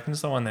 90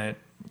 seconds though on the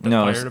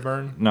no, fire to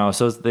burn? No,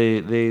 so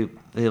they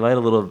light a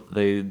little.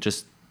 They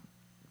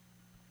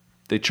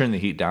turn the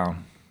heat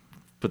down,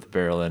 put the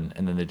barrel in,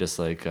 and then they just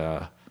like.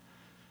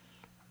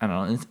 I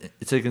don't know.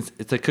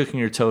 It's like cooking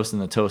your toast in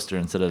the toaster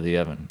instead of the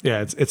oven. Yeah,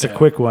 it's a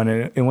quick one,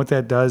 and what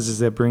that does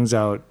is it brings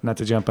out, not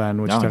to jump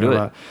on what No, you're talking do it.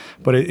 about,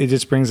 but it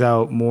just brings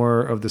out more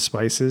of the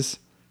spices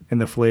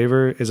and the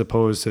flavor as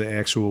opposed to the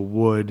actual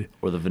wood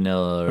Or the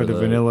vanilla. or the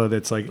vanilla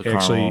that's like the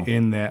actually caramel.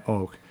 in that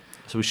oak.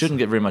 So we shouldn't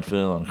get very much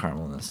vanilla and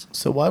caramel in this.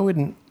 So why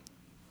wouldn't?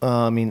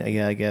 I mean,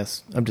 yeah, I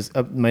guess I'm just.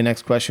 My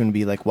next question would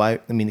be like, why?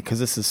 I mean, because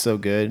this is so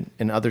good,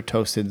 and other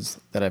toasteds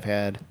that I've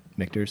had,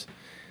 Michter's,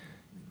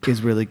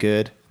 is really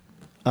good.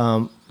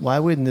 Why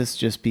wouldn't this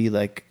just be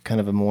like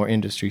kind of a more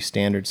industry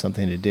standard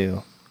something to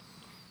do?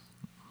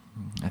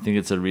 I think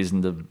it's a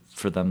reason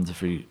for them to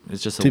free.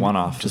 It's just a To-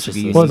 one-off. just It's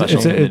like just a easy.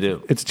 special thing to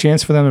do. It's a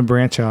chance for them to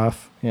branch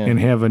off Yeah. and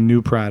have a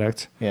new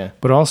product. Yeah.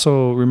 But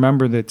also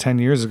remember that 10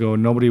 years ago,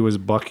 nobody was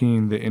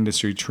bucking the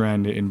industry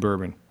trend in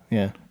bourbon.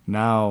 Yeah.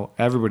 Now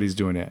everybody's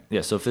doing it.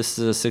 Yeah. So if this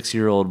is a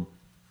 6-year-old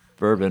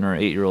bourbon or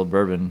 8-year-old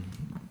bourbon,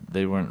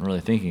 they weren't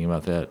really thinking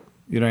about that.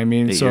 You know what I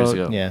mean? 8 years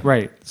ago. Yeah.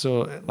 Right.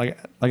 So like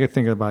I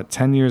think about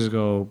 10 years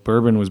ago,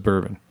 bourbon was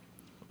bourbon.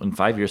 In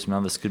 5 years from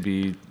now, this could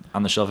be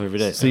on the shelf every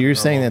day. So you're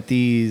saying that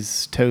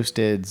these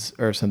toasteds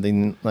or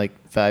something like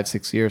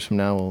 5-6 years from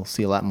now we'll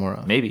see a lot more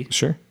of? Maybe.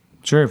 Sure.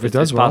 If it It's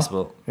does well.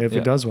 possible. If Yeah.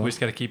 it does We well. just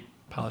got to keep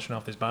polishing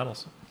off these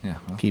bottles. Yeah.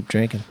 Well, Keep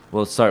drinking.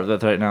 we'll start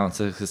with that right now. It's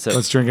a sip.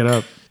 Let's drink it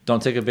up.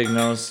 Don't take a big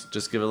nose.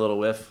 Just give it a little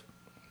whiff.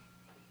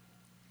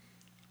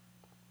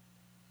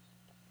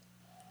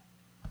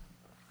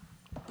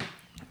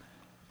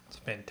 It's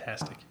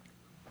fantastic.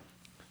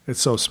 It's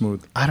so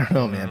smooth. I don't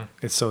know, man.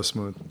 It's so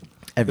smooth.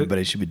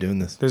 Everybody should be doing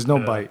this. There's no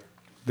Yeah. bite.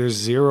 There's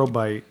zero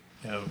bite.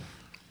 You know,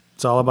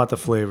 It's all about the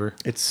flavor.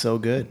 It's so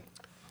good.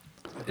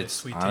 It's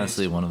sweet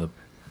honestly one of the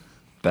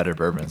better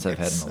bourbons I've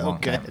had in a So long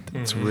good.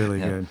 time. It's really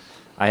Yeah. good.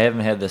 I haven't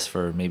had this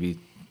for maybe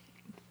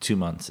 2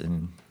 months,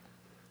 and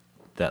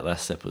that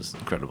last sip was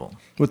incredible.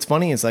 What's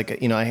funny is like,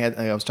 you know,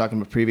 I was talking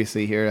about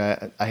previously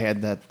here. I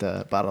had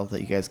that bottle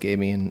that you guys gave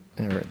me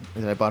or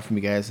that I bought from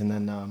you guys, and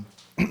then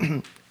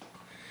and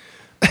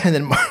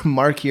then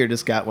Mark here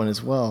just got one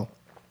as well.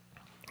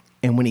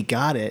 And when he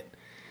got it,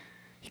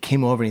 he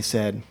came over and he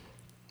said,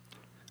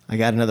 "I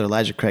got another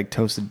Elijah Craig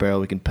toasted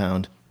barrel we can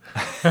pound."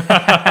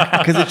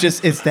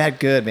 Because it's that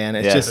good, man.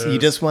 It's Yeah. just you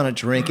just want to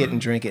drink it and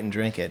drink it and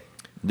drink it.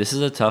 This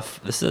is a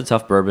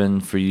tough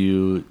bourbon for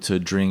you to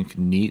drink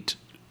neat,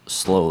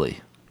 slowly.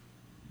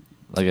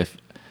 Like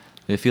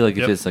I feel like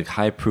if Yep. it's like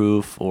high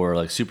proof or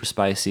like super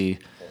spicy,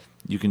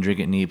 you can drink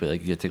it neat, but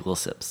like you gotta take little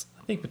sips.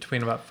 I think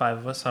between about 5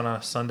 of us on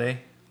a Sunday,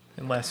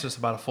 it lasts just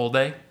about a full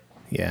day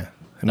Yeah,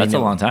 That's a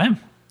long time.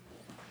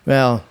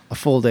 Well, a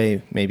full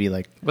day, maybe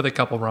like with a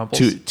couple rumples.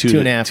 two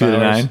and a half 2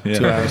 to hours. 9.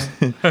 2 hours.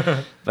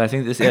 But I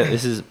think this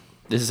is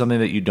something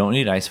that you don't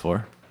need ice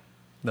for.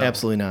 No.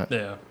 Absolutely not.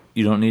 Yeah.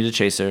 You don't need a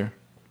chaser.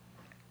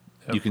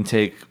 Yep. You can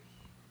take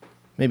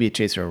Maybe a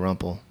chaser or a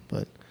rumple,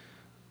 but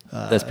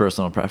that's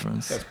personal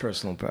preference. that's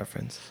personal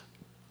preference.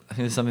 I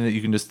think it's something that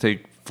you can just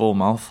take full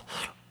mouth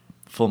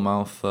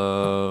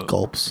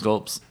Gulps.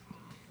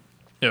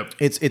 Yep.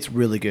 It's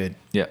really good.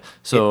 Yeah.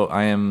 So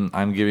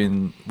I'm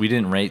giving. We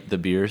didn't rate the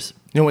beers.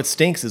 You know what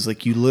stinks is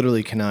like you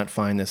literally cannot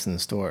find this in the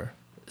store.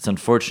 It's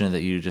unfortunate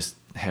that you just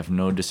have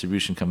no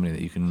distribution company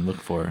that you can look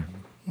for.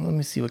 Let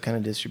me see what kind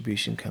of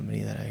distribution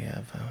company that I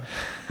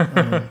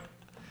have.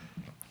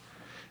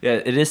 Yeah,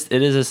 it is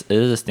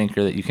a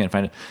stinker that you can't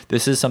find it.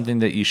 This is something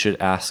that you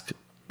should ask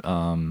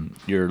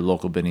your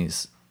local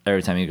Bennies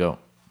every time you go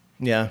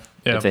Yeah.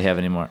 Yeah. if they have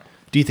any more.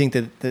 Do you think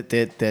that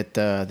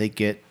they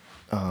get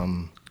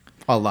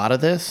a lot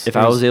of this. If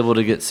I was able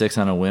to get 6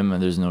 on a whim,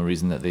 there's no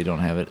reason that they don't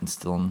have it and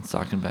still in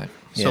stock and back.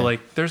 So Yeah.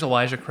 like, there's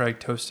Elijah Craig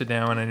toasted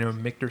now, and I know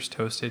Michter's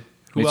toasted.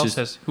 Who It's else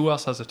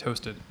just- has a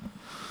toasted?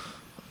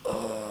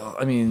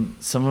 I mean,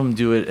 some of them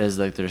do it as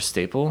like their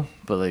staple,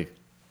 but like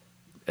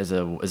as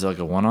like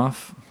a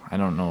one-off. I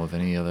don't know of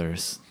any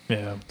others.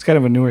 Yeah. It's kind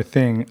of a newer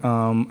thing.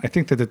 I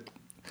think that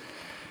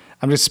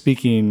I'm just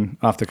speaking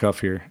off the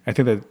cuff here. I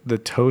think that the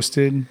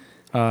toasted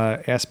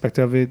aspect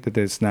of it, that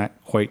it's not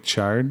quite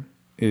charred,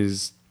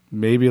 is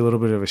maybe a little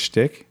bit of a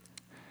shtick,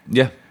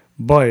 Yeah.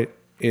 but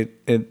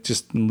it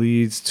just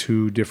leads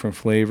to different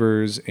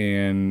flavors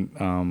and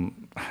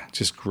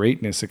just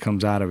greatness that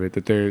comes out of it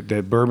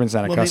that bourbon's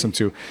not accustomed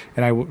to.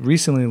 And I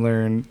recently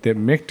learned that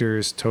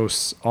Michter's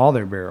toasts all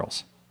their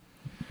barrels.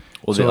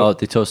 Well, So-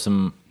 they toast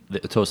them. They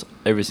toast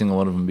every single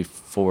one of them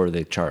before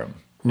they char them.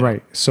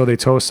 Right. So they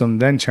toast them,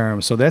 then char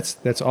them. So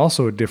that's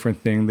also a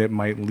different thing that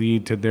might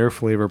lead to their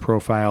flavor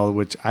profile,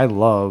 which I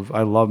love.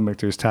 I love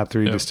Michter's top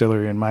 3 Yeah.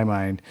 distillery in my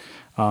mind.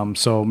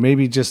 So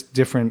maybe just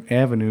different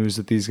avenues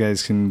that these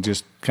guys can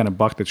just kind of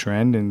buck the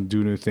trend and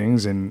do new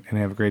things and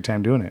have a great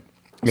time doing it.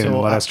 And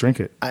So let us drink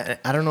it. I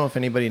don't know if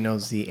anybody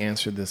knows the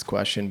answer to this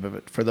question,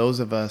 but for those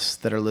of us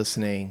that are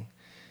listening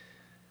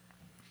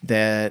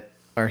that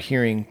are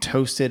hearing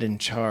toasted and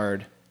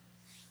charred,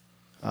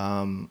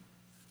 so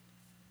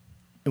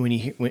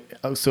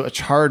a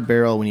charred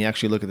barrel, when you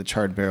actually look at the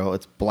charred barrel,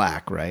 it's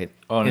black, right?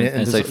 Oh, and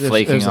it's like there's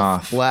flaking a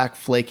off. black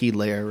flaky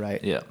layer,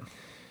 right? Yeah.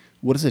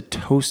 What does a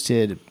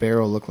toasted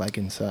barrel look like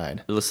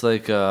inside? It looks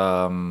like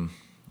Does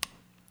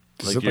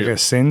it look like you're- a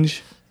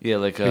singe? yeah,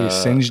 like You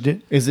singed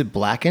it? Is it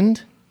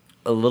blackened?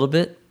 a little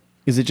bit.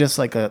 Is it just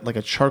like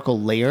a charcoal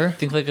layer? I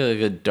think like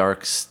a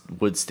dark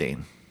wood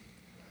stain,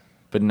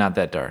 but not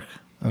that dark.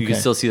 You can Okay.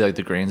 still see like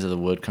the grains of the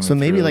wood coming. So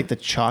maybe through. like the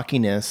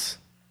chalkiness.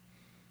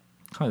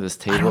 kind of this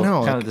don't table, know,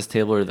 kind like- of this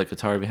table or the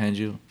guitar behind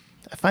you.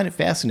 I find it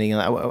fascinating.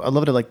 I'd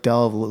love to like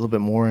delve a little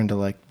bit more into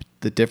like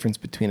the difference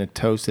between a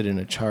toasted and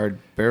a charred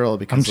barrel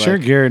because I'm sure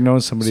like, Garrett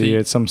knows somebody See-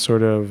 at some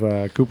sort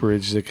of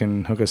cooperage that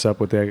can hook us up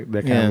with that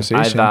Yeah.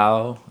 conversation. I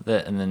vow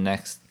that in the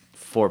next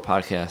 4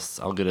 podcasts,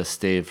 I'll get a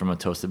stave from a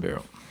toasted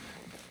barrel.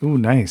 Ooh,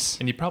 nice.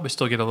 And you probably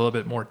still get a little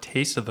bit more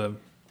taste of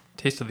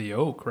the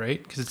oak,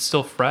 right? Because it's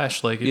still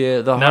fresh. Like, Yeah,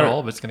 the not hard- all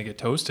of it's going to get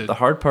toasted. The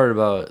hard part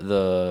about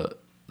the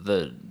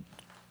the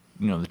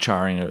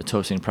charring or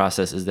toasting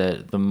process is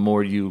that the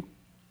more you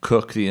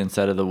cook the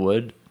inside of the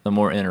wood, the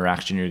more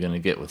interaction you're going to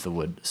get with the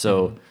wood.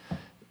 So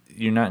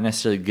you're not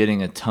necessarily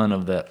getting a ton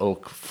of that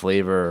oak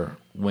flavor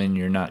when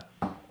you're not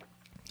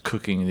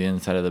cooking the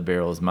inside of the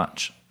barrel as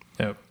much.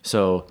 Yep.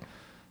 So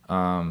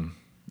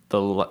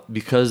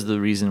because the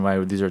reason why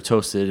these are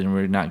toasted and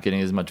we're not getting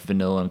as much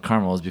vanilla and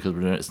caramel is because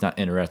it's not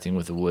interacting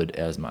with the wood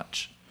as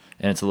much,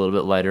 and it's a little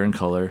bit lighter in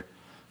color.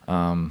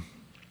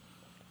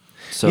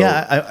 So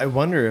yeah, I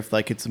wonder if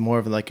like it's more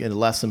of like a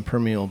less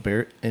impermeable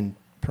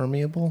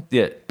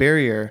yeah.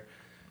 barrier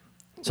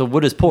So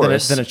wood is than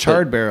porous a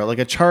charred but- barrel. Like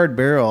a charred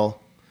barrel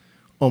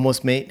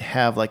almost may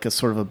have like a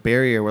sort of a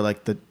barrier where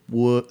like the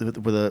wood,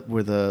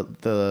 where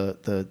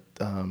the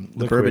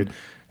bourbon,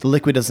 the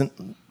liquid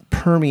doesn't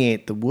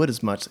permeate the wood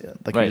as much,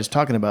 like Right. you're just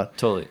talking about.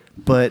 Totally.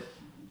 But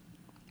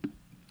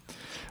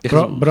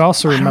But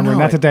also I don't remember, know.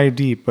 not to dive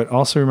deep, but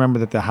also remember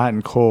that the hot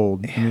and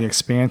cold and the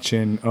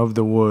expansion of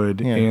the wood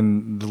Yeah.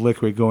 and the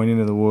liquid going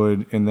into the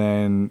wood and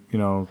then,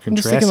 I'm contrasting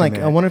just thinking like,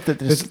 that. I wonder if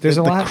there's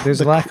a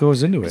lot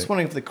goes into I'm it. just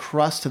wondering if the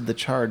crust of the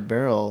charred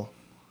barrel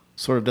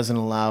sort of doesn't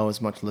allow as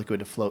much liquid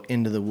to flow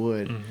into the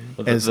wood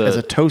But as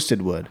a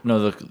toasted wood.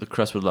 No, the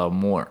crust would allow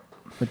more.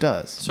 It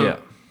does. So yeah.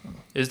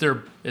 is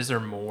there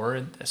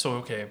more? So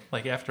okay,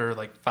 like after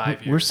like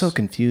 5 years, We're so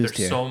confused there's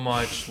here. so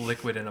much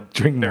liquid in a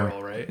Drink more.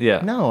 barrel, right?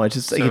 Yeah. No, it's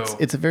just like, So,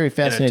 it's a very In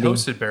fascinating. a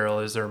toasted barrel,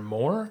 is there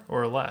more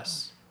or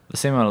less? The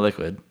same amount of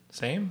liquid,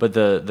 Same. but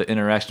the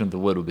interaction with the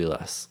wood would be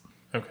less.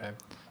 Okay.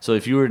 So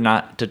if you were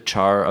not to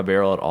char a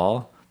barrel at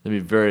all, there'd be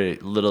very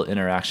little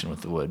interaction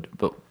with the wood.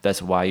 But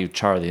that's why you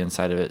char the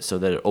inside of it, so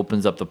that it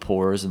opens up the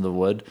pores in the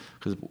wood.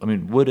 Because I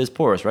mean, wood is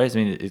porous, right? I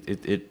mean,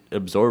 it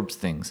absorbs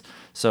things.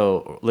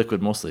 So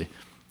liquid mostly.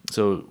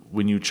 So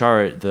when you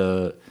char it,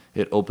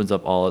 it opens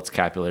up all its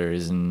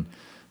capillaries and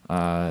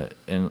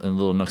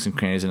little nooks and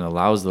crannies, and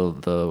allows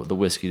the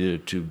whiskey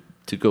to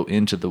go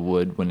into the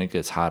wood when it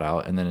gets hot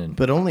out, and then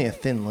but only a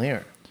thin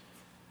layer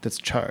that's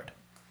charred.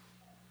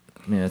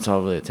 I mean, that's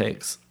all really it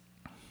takes.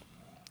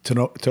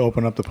 to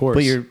open up the pores.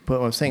 But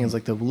what I'm saying is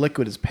like the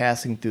liquid is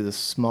passing through the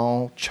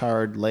small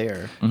charred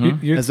layer,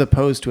 You're- as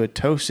opposed to a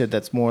toasted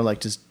that's more like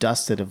just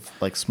dusted of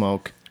like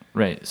smoke.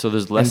 Right. So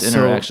there's less And so-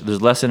 interaction.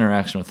 There's less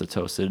interaction with the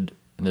toasted,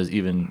 and there's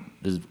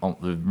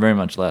very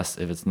much less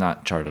if it's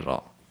not charred at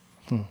all.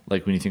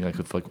 Like when you think like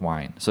with like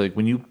wine. So like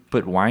when you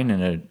put wine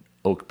in an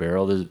oak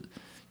barrel, there's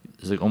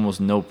like almost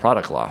no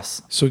product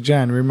loss. So,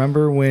 John,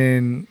 remember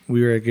when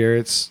we were at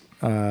Garrett's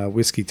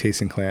whiskey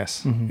tasting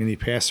class and he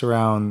passed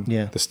around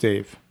Yeah. the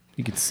stave?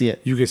 You could see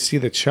it. You could see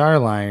the char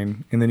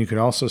line, and then you could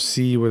also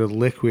see where the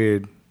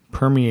liquid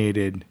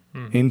permeated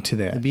into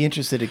that. I'd be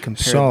interested to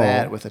compare So-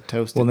 that with a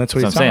toasted. Well, that's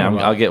what So I'm he's saying talking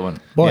about. I'll get one.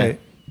 But Yeah.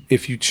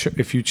 if you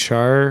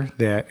char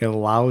that, it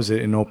allows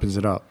it and opens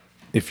it up.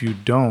 If you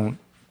don't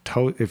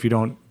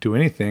do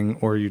anything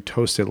or you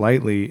toast it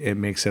lightly, it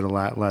makes it a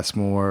lot less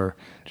more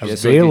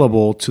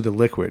available to the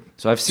liquid.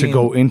 So I've seen to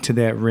go into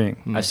that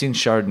ring. I've seen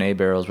Chardonnay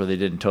barrels where they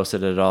didn't toast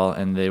it at all,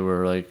 and they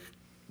were like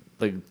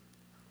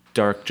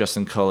dark, just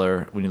in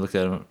color when you looked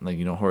at them, like,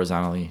 you know,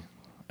 horizontally,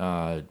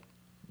 with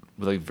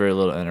like very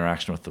little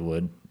interaction with the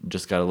wood.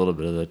 Just got a little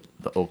bit of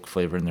the oak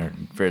flavor in there,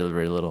 very,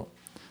 very little.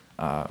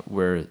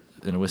 Where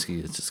in a whiskey,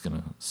 it's just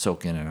gonna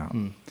soak in and out.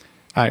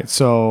 All right,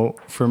 so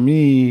for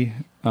me,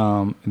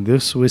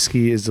 this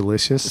whiskey is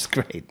delicious. It's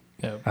great.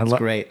 Yeah. It's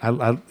great.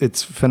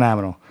 It's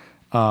phenomenal.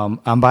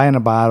 I'm buying a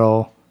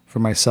bottle for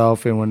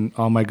myself, and when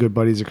all my good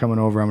buddies are coming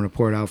over, I'm going to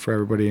pour it out for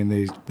everybody. And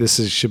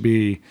should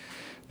be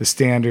the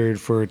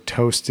standard for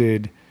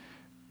toasted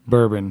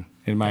bourbon,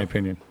 in my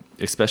opinion.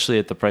 Especially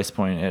at the price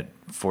point at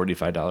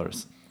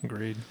 $45.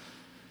 Agreed.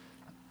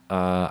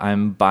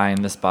 I'm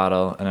buying this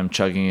bottle and I'm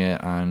chugging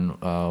it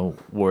on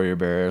Warrior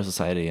Bear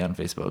Society on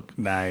Facebook.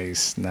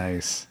 Nice.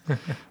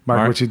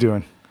 Mark, what you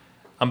doing?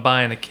 I'm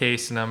buying a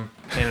case and I'm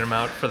handing them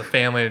out for the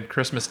family at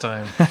Christmas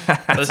time.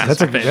 This is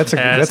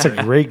That's a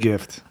great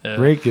gift. Yeah.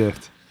 Great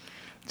gift.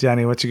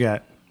 Johnny, what you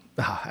got?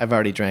 I've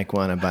already drank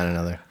one. I'm buying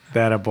another.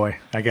 That a boy.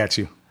 I got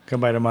you.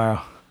 Come by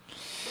tomorrow.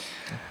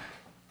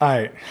 All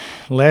right.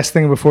 Last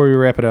thing before we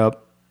wrap it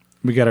up,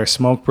 we got our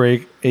smoke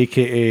break,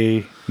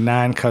 aka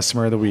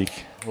non-customer of the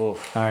week.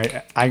 Oof. All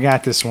right, I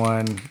got this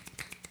one.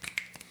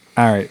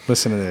 All right,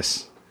 listen to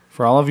this.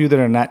 For all of you that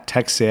are not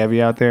tech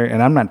savvy out there,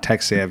 and I'm not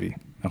tech savvy,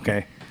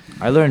 okay?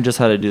 I learned just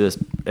how to do this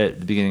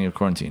at the beginning of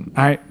quarantine.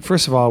 All right,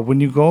 first of all,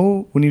 when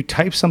you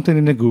type something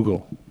into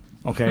Google,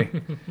 okay,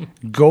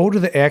 go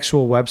to the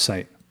actual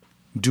website.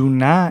 Do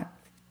not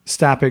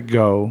stop at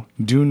Go.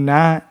 Do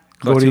not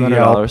go to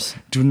Yelp. $200.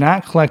 Do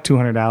not collect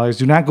 $200.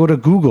 Do not go to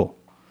Google.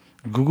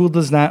 Google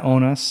does not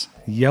own us.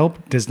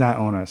 Yelp does not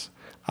own us.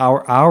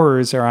 Our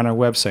hours are on our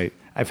website.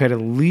 I've had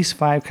at least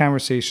 5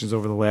 conversations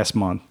over the last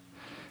month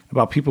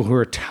about people who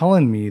are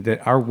telling me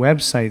that our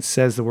website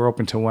says that we're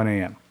open till 1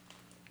 a.m.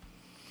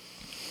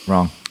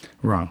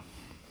 Wrong.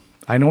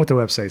 I know what the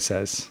website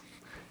says.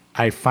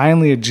 I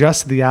finally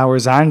adjusted the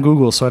hours on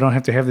Google so I don't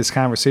have to have this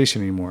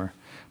conversation anymore.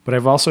 But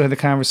I've also had the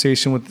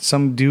conversation with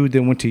some dude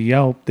that went to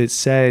Yelp that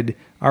said,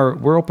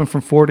 we're open from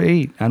 4 to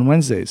 8 on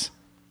Wednesdays.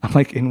 I'm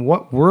like, in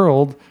what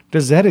world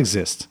does that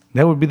exist?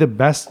 That would be the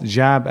best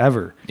job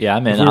ever. Yeah,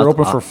 man. If we were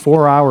open for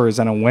 4 hours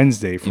on a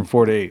Wednesday from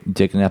 4 to 8.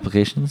 Taking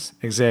applications?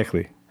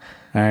 Exactly.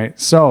 All right.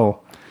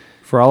 So,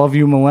 for all of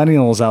you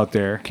millennials out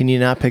there. Can you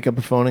not pick up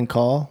a phone and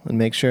call and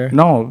make sure?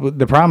 No,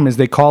 the problem is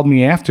they called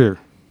me after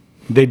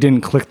they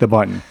didn't click the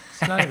button.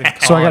 It's not even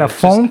So I got a it's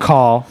phone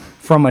call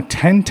from a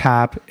 10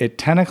 top at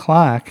 10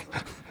 o'clock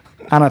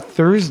on a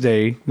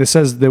Thursday that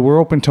says that we're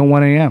open till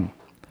 1 a.m.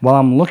 While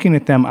I'm looking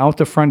at them out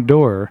the front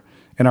door,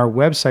 and our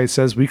website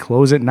says we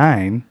close at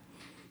 9.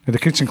 The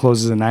kitchen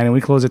closes at 9 and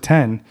we close at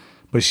 10.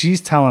 But she's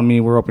telling me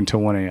we're open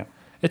till 1 a.m.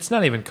 It's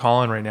not even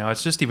calling right now.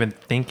 It's just even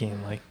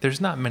thinking. Like, there's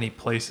not many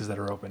places that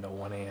are open till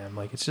 1 a.m.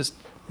 Like, it's just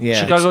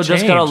Chicago it's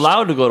just got changed.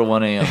 allowed to go to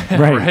 1 a.m.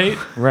 Right.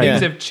 right. Yeah.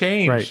 Things have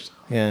changed. Right.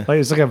 Yeah. Like,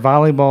 it's like a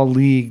volleyball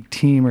league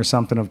team or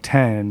something of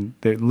 10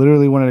 that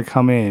literally wanted to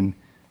come in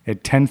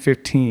at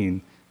 10:15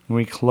 and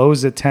we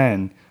closed at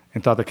 10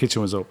 and thought the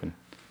kitchen was open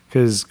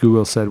because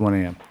Google said 1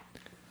 a.m.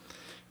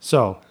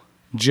 So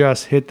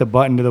just hit the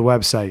button to the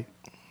website.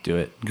 Do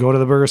it. Go to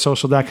the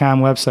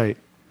burgersocial.com website.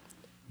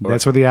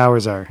 That's where the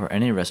hours are. Or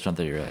any restaurant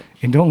that you're at.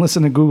 And don't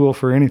listen to Google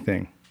for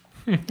anything.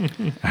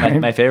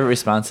 My favorite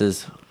response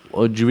is,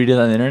 well, did you read it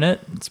on the internet?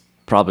 It's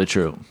probably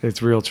true.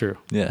 It's real true.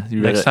 Yeah.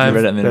 You Next read time-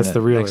 it on the That's internet.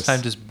 the realest. Next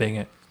time, just Bing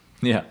it.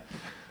 Yeah.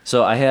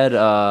 So I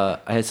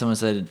had someone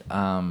said,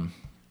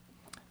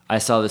 I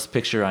saw this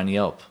picture on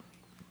Yelp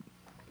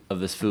of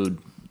this food.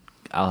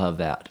 I'll have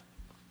that.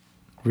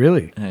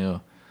 Really? And I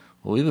go,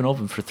 well, we've been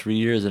open for 3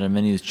 years and our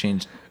menu's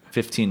changed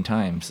 15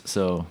 times.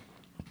 So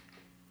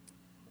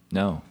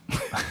no.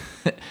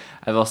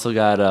 I've also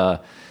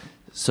got,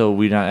 so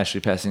we're not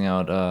actually passing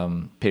out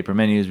paper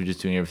menus. We're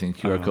just doing everything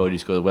QR code. You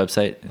just go to the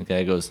website. And the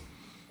guy goes,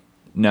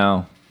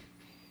 no,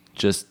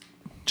 just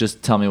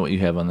tell me what you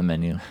have on the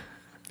menu.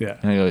 Yeah.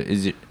 And I go, do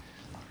you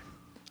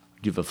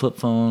have a flip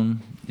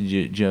phone? Do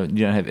you don't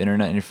have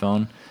internet in your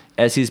phone?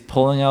 As he's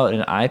pulling out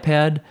an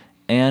iPad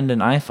and an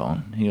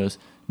iPhone, he goes,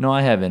 no,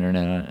 I have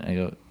internet on it. I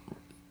go,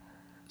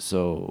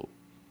 so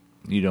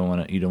you don't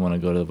want to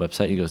go to the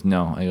website? He goes,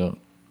 no. I go,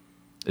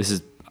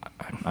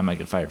 I might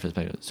get fired for this.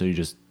 I go, so you're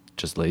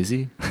just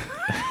lazy?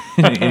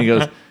 And he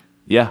goes,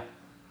 yeah.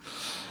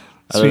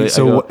 Sweet.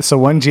 So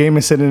one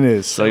Jameson it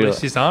is. So I At go,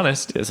 least he's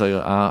honest. so I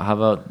go, how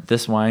about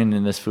this wine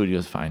and this food? He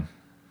goes, fine.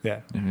 Yeah.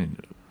 I mean,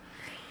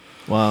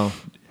 Wow.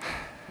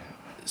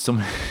 so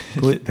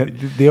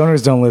The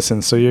owners don't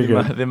listen, so you're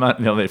good.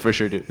 no, they for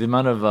sure do. The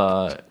amount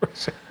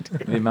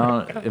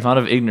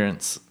of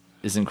ignorance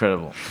is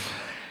incredible.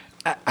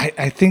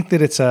 I think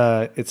that it's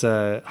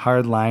a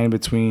hard line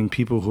between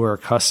people who are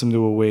accustomed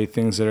to a way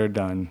things that are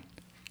done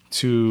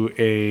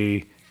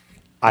to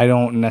I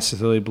don't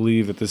necessarily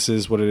believe that this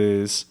is what it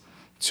is,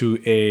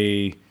 to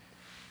a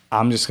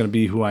I'm just going to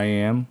be who I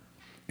am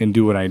and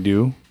do what I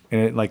do.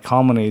 And it like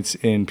culminates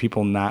in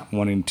people not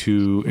wanting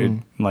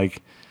to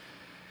like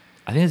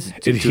I think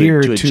it's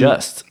adhere to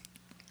adjust.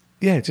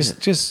 Yeah,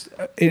 just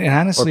and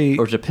honestly,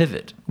 or to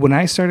pivot. When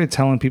I started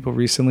telling people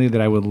recently that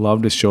I would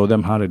love to show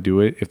them how to do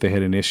it if they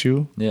had an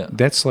issue,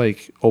 that's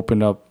like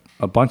opened up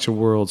a bunch of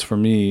worlds for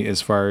me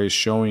as far as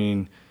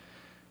showing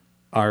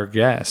our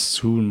guests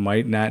who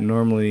might not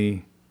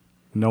normally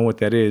know what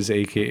that is,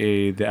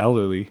 aka the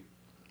elderly,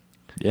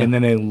 and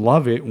then they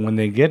love it when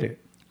they get it.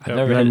 I've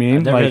never had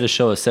to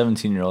show a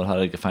 17-year-old how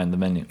to find the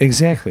menu.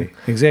 Exactly.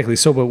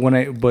 So,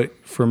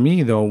 but for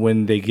me though,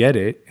 when they get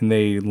it and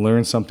they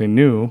learn something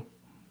new,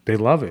 they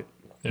love it.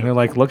 And they're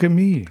like, "Look at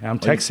me! I'm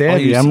tech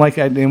savvy." I'm like,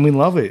 and we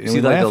love it, and we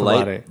laugh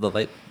about it. The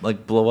light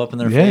like blow up in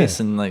their face,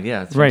 and like,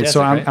 it's right. So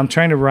right? I'm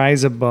trying to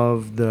rise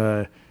above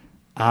the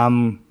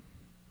I'm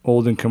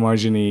old and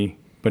curmudgeon-y,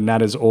 but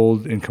not as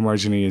old and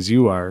curmudgeon-y as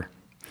you are.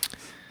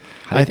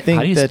 I think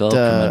how do you that spell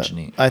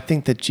curmudgeon-y? I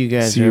think that you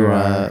guys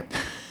are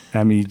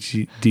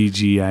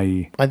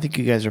MEDGIE. I think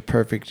you guys are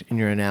perfect in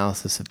your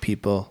analysis of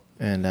people,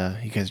 and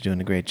you guys are doing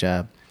a great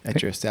job at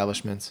your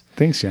establishments.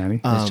 Thanks, Johnny.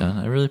 Thanks, John.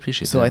 I really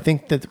appreciate that. So I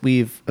think that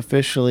we've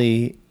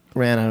officially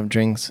ran out of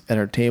drinks at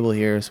our table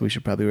here, so we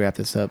should probably wrap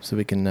this up so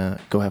we can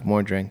go have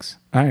more drinks.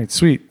 All right,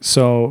 sweet.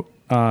 So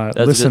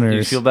listeners,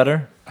 you feel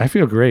better? I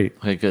feel great.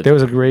 Okay, good. That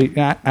was a great.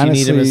 Honestly, do you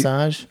need a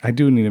massage? I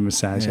do need a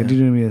massage. Yeah. I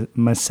do need a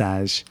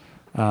massage.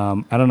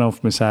 I don't know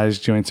if massage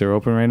joints are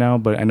open right now,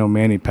 but I know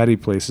Manny Petty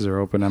places are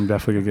open. I'm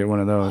definitely gonna get one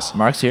of those.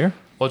 Mark's here.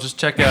 Well, just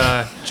check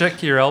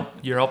your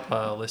Yelp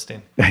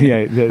listing.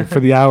 Yeah, for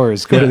the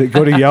hours, go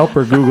to Yelp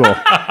or Google.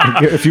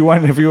 If you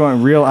want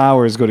real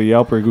hours, go to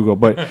Yelp or Google.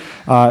 But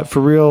for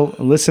real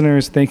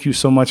listeners, thank you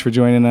so much for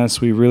joining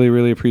us. We really,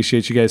 really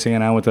appreciate you guys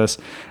hanging out with us.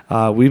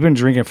 We've been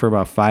drinking for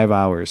about 5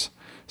 hours.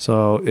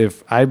 So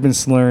if I've been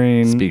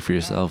slurring, speak for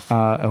yourself.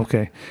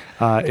 Okay.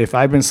 If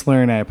I've been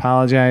slurring, I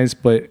apologize,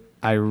 but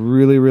I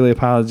really, really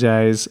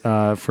apologize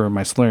for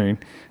my slurring.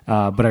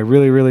 But I'm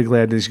really, really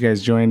glad that you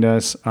guys joined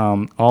us.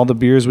 All the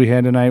beers we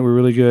had tonight were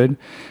really good.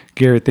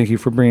 Garrett, thank you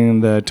for bringing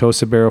the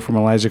Toasted Barrel from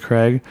Elijah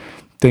Craig.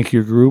 Thank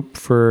your group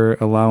for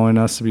allowing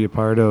us to be a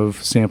part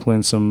of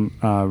sampling some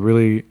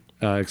really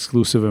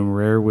exclusive and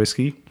rare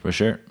whiskey. For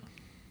sure.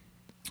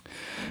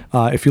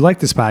 If you like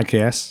this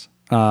podcast,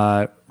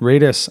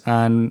 rate us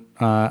on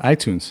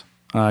iTunes.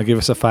 Give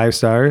us a 5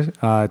 stars.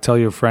 Tell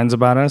your friends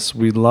about us.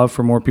 We'd love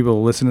for more people to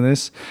listen to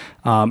this.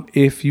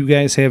 If you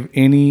guys have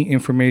any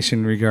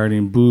information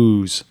regarding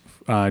booze,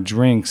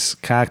 drinks,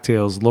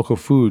 cocktails, local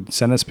food,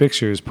 send us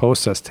pictures,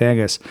 post us, tag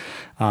us.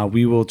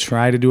 We will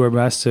try to do our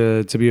best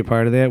to be a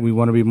part of that. We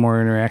want to be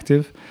more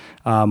interactive.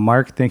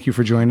 Mark, thank you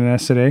for joining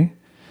us today.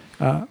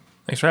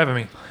 Thanks for having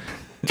me.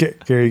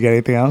 Gary, you got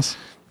anything else?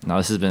 No,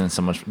 this has been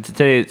so much.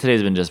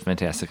 Today's been just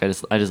fantastic. I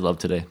just love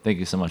today. Thank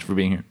you so much for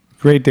being here.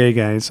 Great day,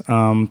 guys.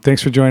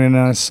 Thanks for joining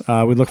us.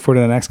 We look forward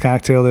to the next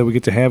cocktail that we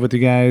get to have with you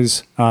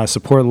guys.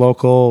 Support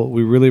local.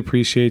 We really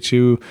appreciate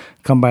you.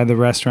 Come by the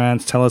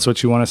restaurants. Tell us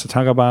what you want us to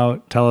talk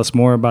about. Tell us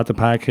more about the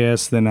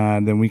podcast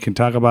than we can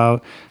talk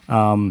about.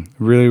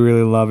 Really,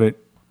 really love it.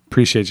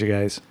 Appreciate you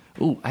guys.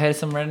 Ooh, I had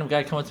some random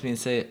guy come up to me and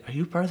say, "Are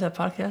you part of that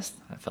podcast?"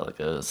 I felt like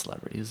a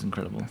celebrity. It was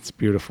incredible. It's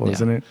beautiful,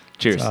 isn't it?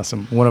 Cheers. It's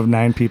awesome. One of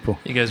 9 people.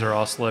 You guys are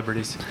all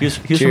celebrities. He's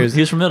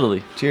from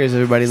Italy. Cheers,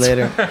 everybody.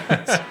 Later.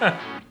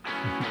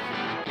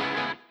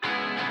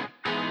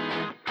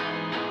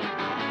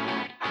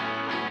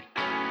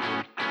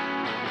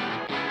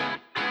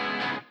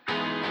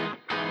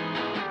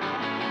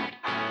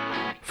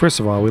 First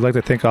of all, we'd like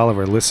to thank all of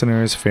our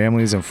listeners,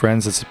 families, and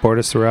friends that support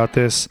us throughout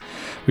this.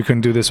 We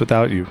couldn't do this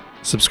without you.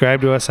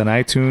 Subscribe to us on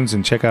iTunes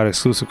and check out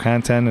exclusive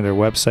content at our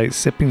website,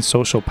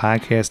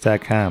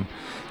 sippingsocialpodcast.com.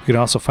 You can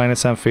also find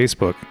us on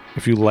Facebook.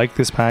 If you like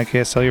this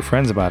podcast, tell your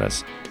friends about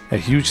us. A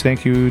huge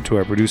thank you to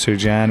our producer,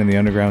 John, in the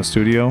Underground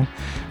Studio.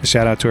 A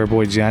shout out to our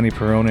boy, Johnny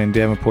Perona and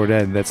Davenport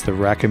Ed. That's the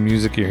rockin'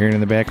 music you're hearing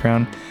in the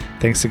background.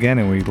 Thanks again,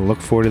 and we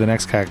look forward to the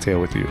next cocktail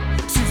with you.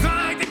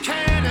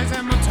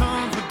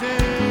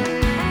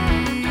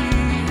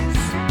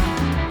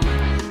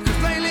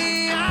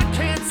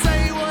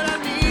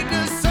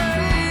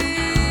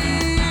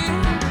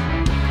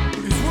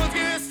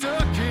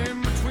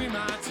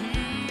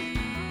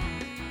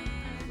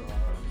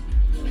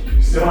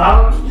 Still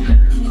out?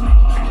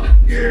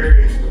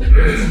 Gary.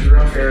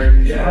 Drunk,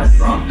 Gary. Yes.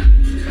 Drunk?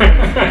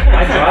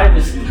 I drive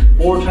this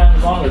 4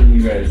 times longer than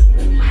you guys.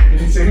 I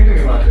didn't say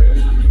anything about that.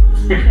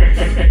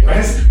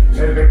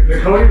 The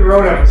Cody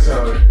Road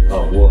episode.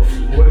 Oh,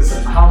 woof. Was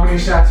how many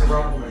shots of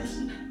rum